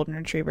my golden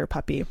retriever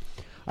puppy.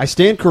 I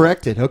stand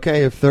corrected.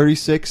 Okay, if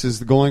 36 is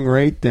the going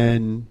rate,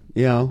 then,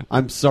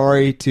 I'm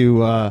sorry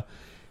to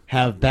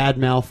have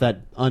badmouth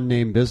that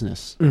unnamed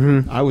business.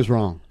 I was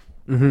wrong.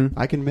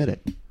 I can admit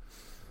it.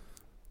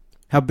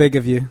 How big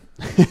of you?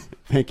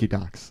 Thank you,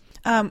 Docs.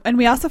 And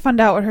we also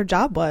found out what her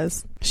job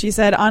was. She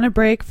said, on a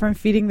break from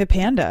feeding the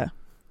panda.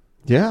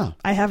 Yeah.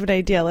 I have an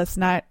idea. Let's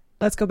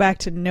go back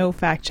to no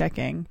fact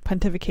checking.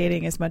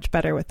 Pontificating is much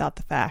better without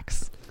the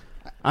facts.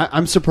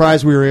 I'm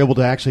surprised we were able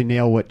to actually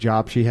nail what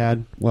job she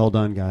had. Well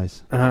done,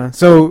 guys.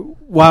 So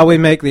while we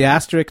make the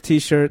asterisk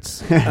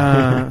T-shirts,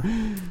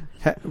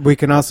 we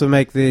can also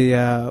make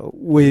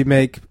we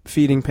make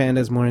feeding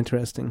pandas more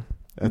interesting.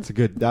 That's a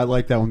good. I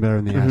like that one better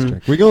than the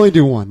asterisk. We can only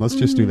do one. Let's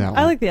just do that one.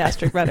 I like the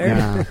asterisk better.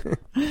 Yeah.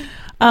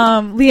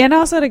 Leanna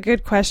also had a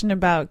good question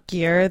about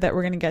gear that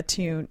we're going to get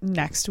to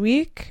next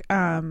week.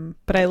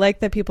 But I like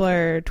that people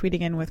are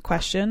tweeting in with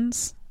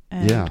questions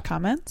and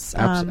comments.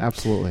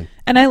 Absolutely.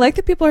 And I like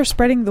that people are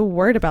spreading the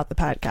word about the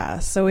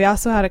podcast. So we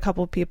also had a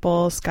couple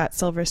people, Scott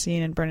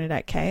Silverstein and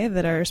Bernadette Kay,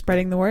 that are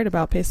spreading the word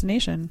about Pace the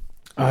Nation.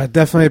 I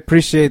definitely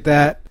appreciate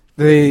that.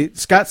 The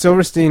Scott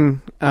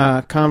Silverstein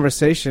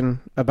conversation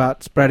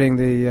about spreading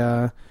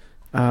the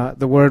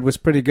word was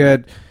pretty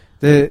good.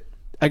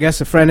 I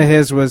guess a friend of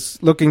his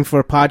was looking for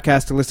a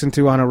podcast to listen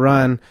to on a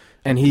run,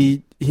 and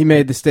he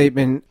made the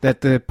statement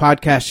that the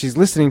podcasts she's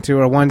listening to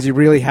are ones you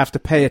really have to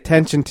pay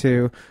attention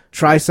to.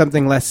 Try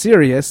something less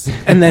serious,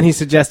 and then he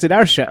suggested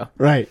our show.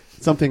 Right.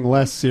 Something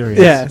less serious.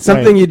 Yeah,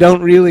 something you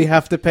don't really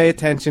have to pay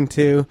attention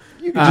to.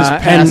 You can just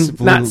and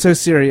passively, not so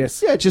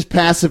serious. Yeah, just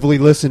passively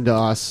listen to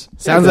us.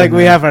 Sounds like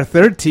we have our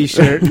third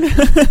T-shirt.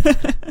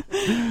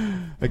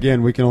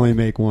 Again, we can only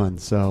make one,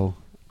 so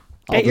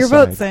Get your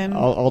votes in.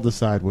 I'll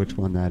decide which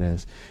one that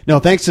is. No,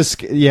 thanks to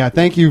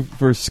thank you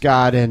for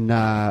Scott and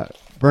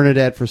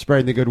Bernadette for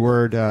spreading the good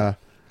word.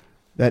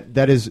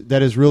 That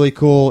is really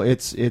cool.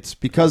 It's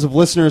because of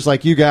listeners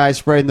like you guys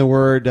spreading the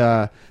word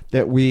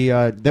that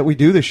we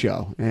do the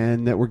show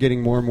and that we're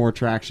getting more and more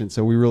traction.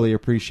 So we really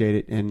appreciate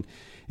it. And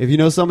if you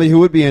know somebody who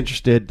would be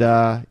interested,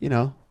 tell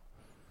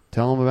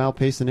them about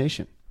Pace the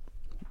Nation.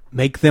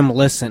 Make them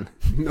listen.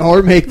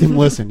 Or make them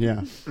listen,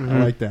 yeah. I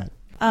like that.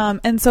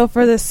 And so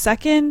for the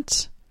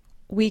second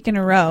week in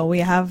a row, we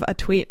have a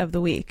tweet of the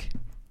week.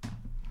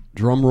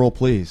 Drum roll,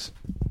 please.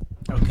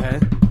 Okay.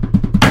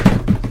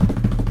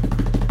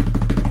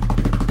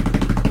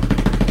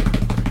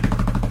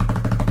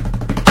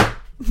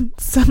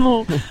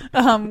 So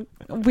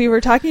we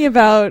were talking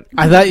about...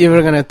 I thought you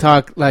were going to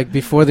talk like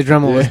before the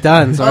drum roll was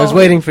done, so I was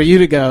waiting for you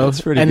to go.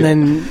 That's pretty and good.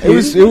 Then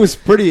it was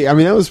pretty. I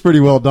mean, that was pretty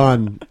well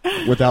done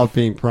without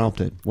being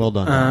prompted. Well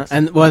done. Alex.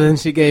 and then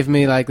she gave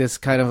me like this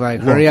kind of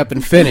like hurry up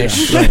and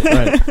finish.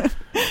 Right.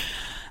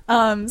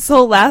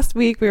 So last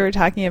week we were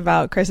talking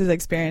about Chris's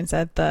experience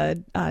at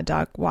the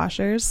dog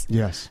washers.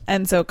 Yes.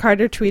 And so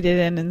Carter tweeted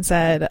in and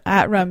said,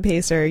 at Rum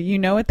Pacer, you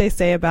know what they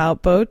say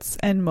about boats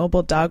and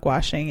mobile dog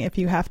washing. If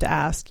you have to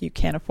ask, you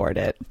can't afford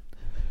it.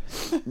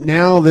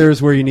 Now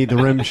there's where you need the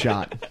rim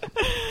shot.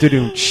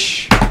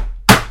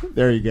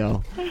 There you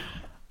go.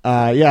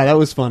 Yeah, that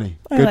was funny.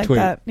 I Good like tweet.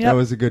 that. Yep. That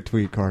was a good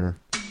tweet, Carter.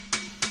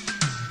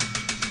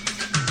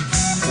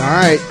 All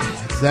right.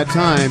 It's that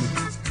time.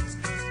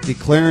 the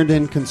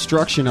Clarendon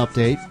construction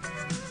update.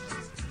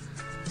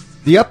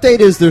 The update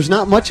is there's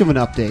not much of an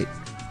update.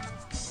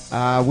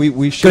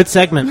 We should, good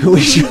segment.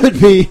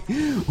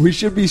 we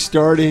should be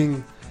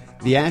starting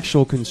the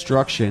actual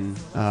construction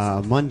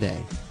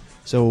Monday.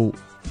 So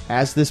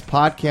as this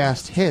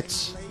podcast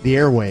hits the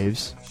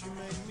airwaves,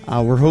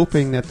 we're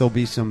hoping that there'll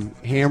be some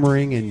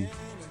hammering and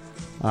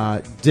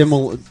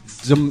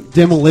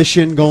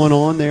demolition going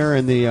on there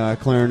in the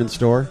Clarendon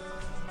store.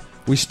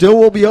 We still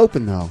will be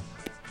open, though.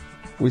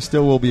 We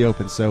still will be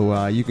open,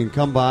 so you can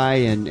come by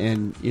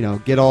and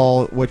get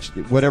all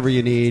whatever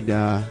you need.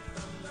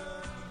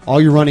 All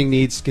your running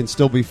needs can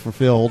still be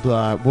fulfilled.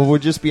 We'll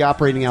just be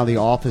operating out of the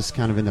office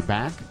kind of in the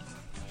back.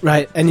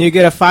 Right, and you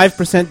get a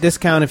 5%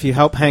 discount if you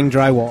help hang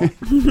drywall.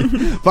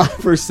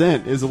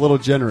 5% is a little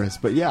generous,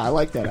 but yeah, I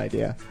like that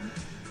idea.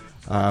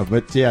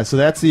 But yeah, so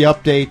that's the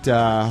update.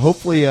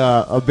 Hopefully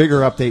a bigger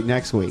update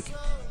next week.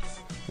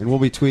 And we'll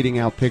be tweeting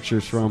out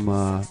pictures from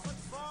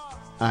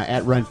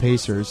at Run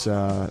Pacers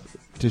to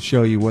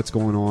show you what's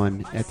going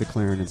on at the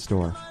Clarendon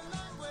store.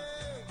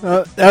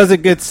 That was a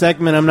good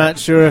segment. I'm not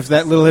sure if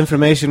that little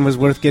information was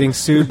worth getting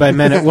sued by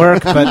Men at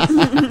Work, but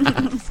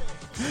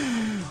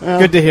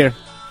good to hear.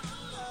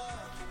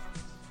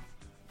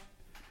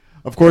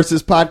 Of course,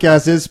 this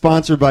podcast is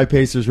sponsored by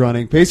Pacers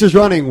Running. Pacers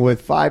Running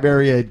with 5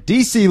 area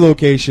DC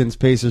locations.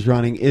 Pacers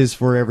Running is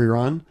for every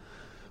run.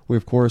 We,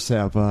 of course,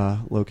 have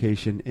a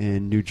location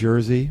in New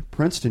Jersey,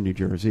 Princeton, New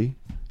Jersey,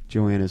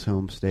 Joanna's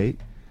home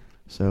state.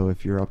 So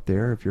if you're up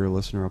there, if you're a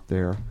listener up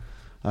there,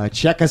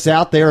 check us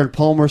out there in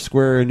Palmer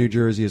Square in New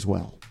Jersey as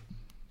well.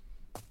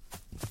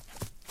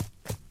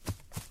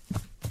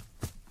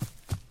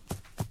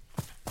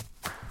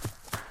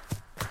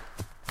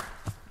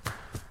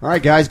 All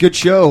right, guys, good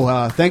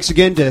show. Thanks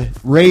again to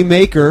Ray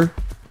Maker.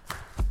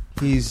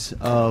 He's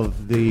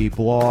of the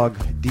blog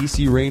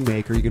DC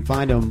Rainmaker. You can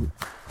find him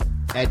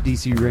at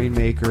DC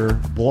Rainmaker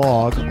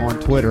blog on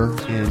Twitter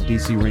and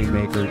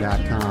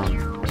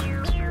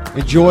DCRainmaker.com.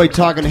 Enjoyed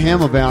talking to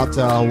him about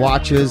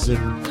watches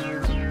and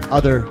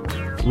other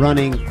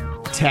running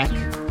tech.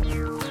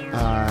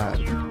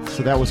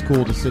 So that was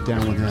cool to sit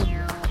down with him.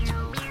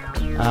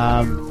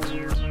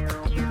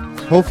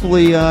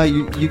 Hopefully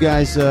you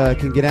guys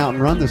can get out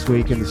and run this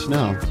week in the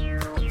snow.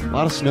 A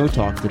lot of snow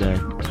talk today.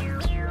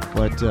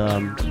 But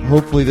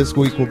hopefully this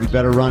week will be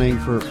better running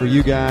for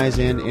you guys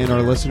and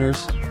our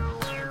listeners.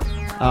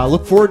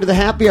 Look forward to the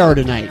happy hour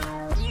tonight.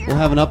 We'll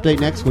have an update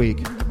next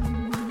week.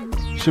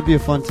 Should be a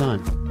fun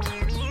time.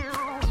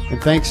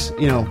 And thanks,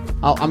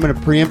 I'm going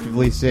to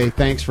preemptively say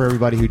thanks for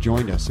everybody who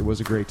joined us. It was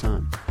a great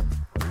time.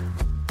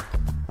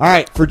 All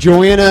right, for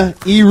Joanna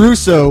E.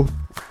 Russo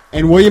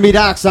and William E.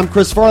 Dox, I'm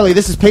Chris Farley.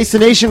 This is Pace the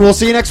Nation. We'll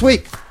see you next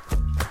week.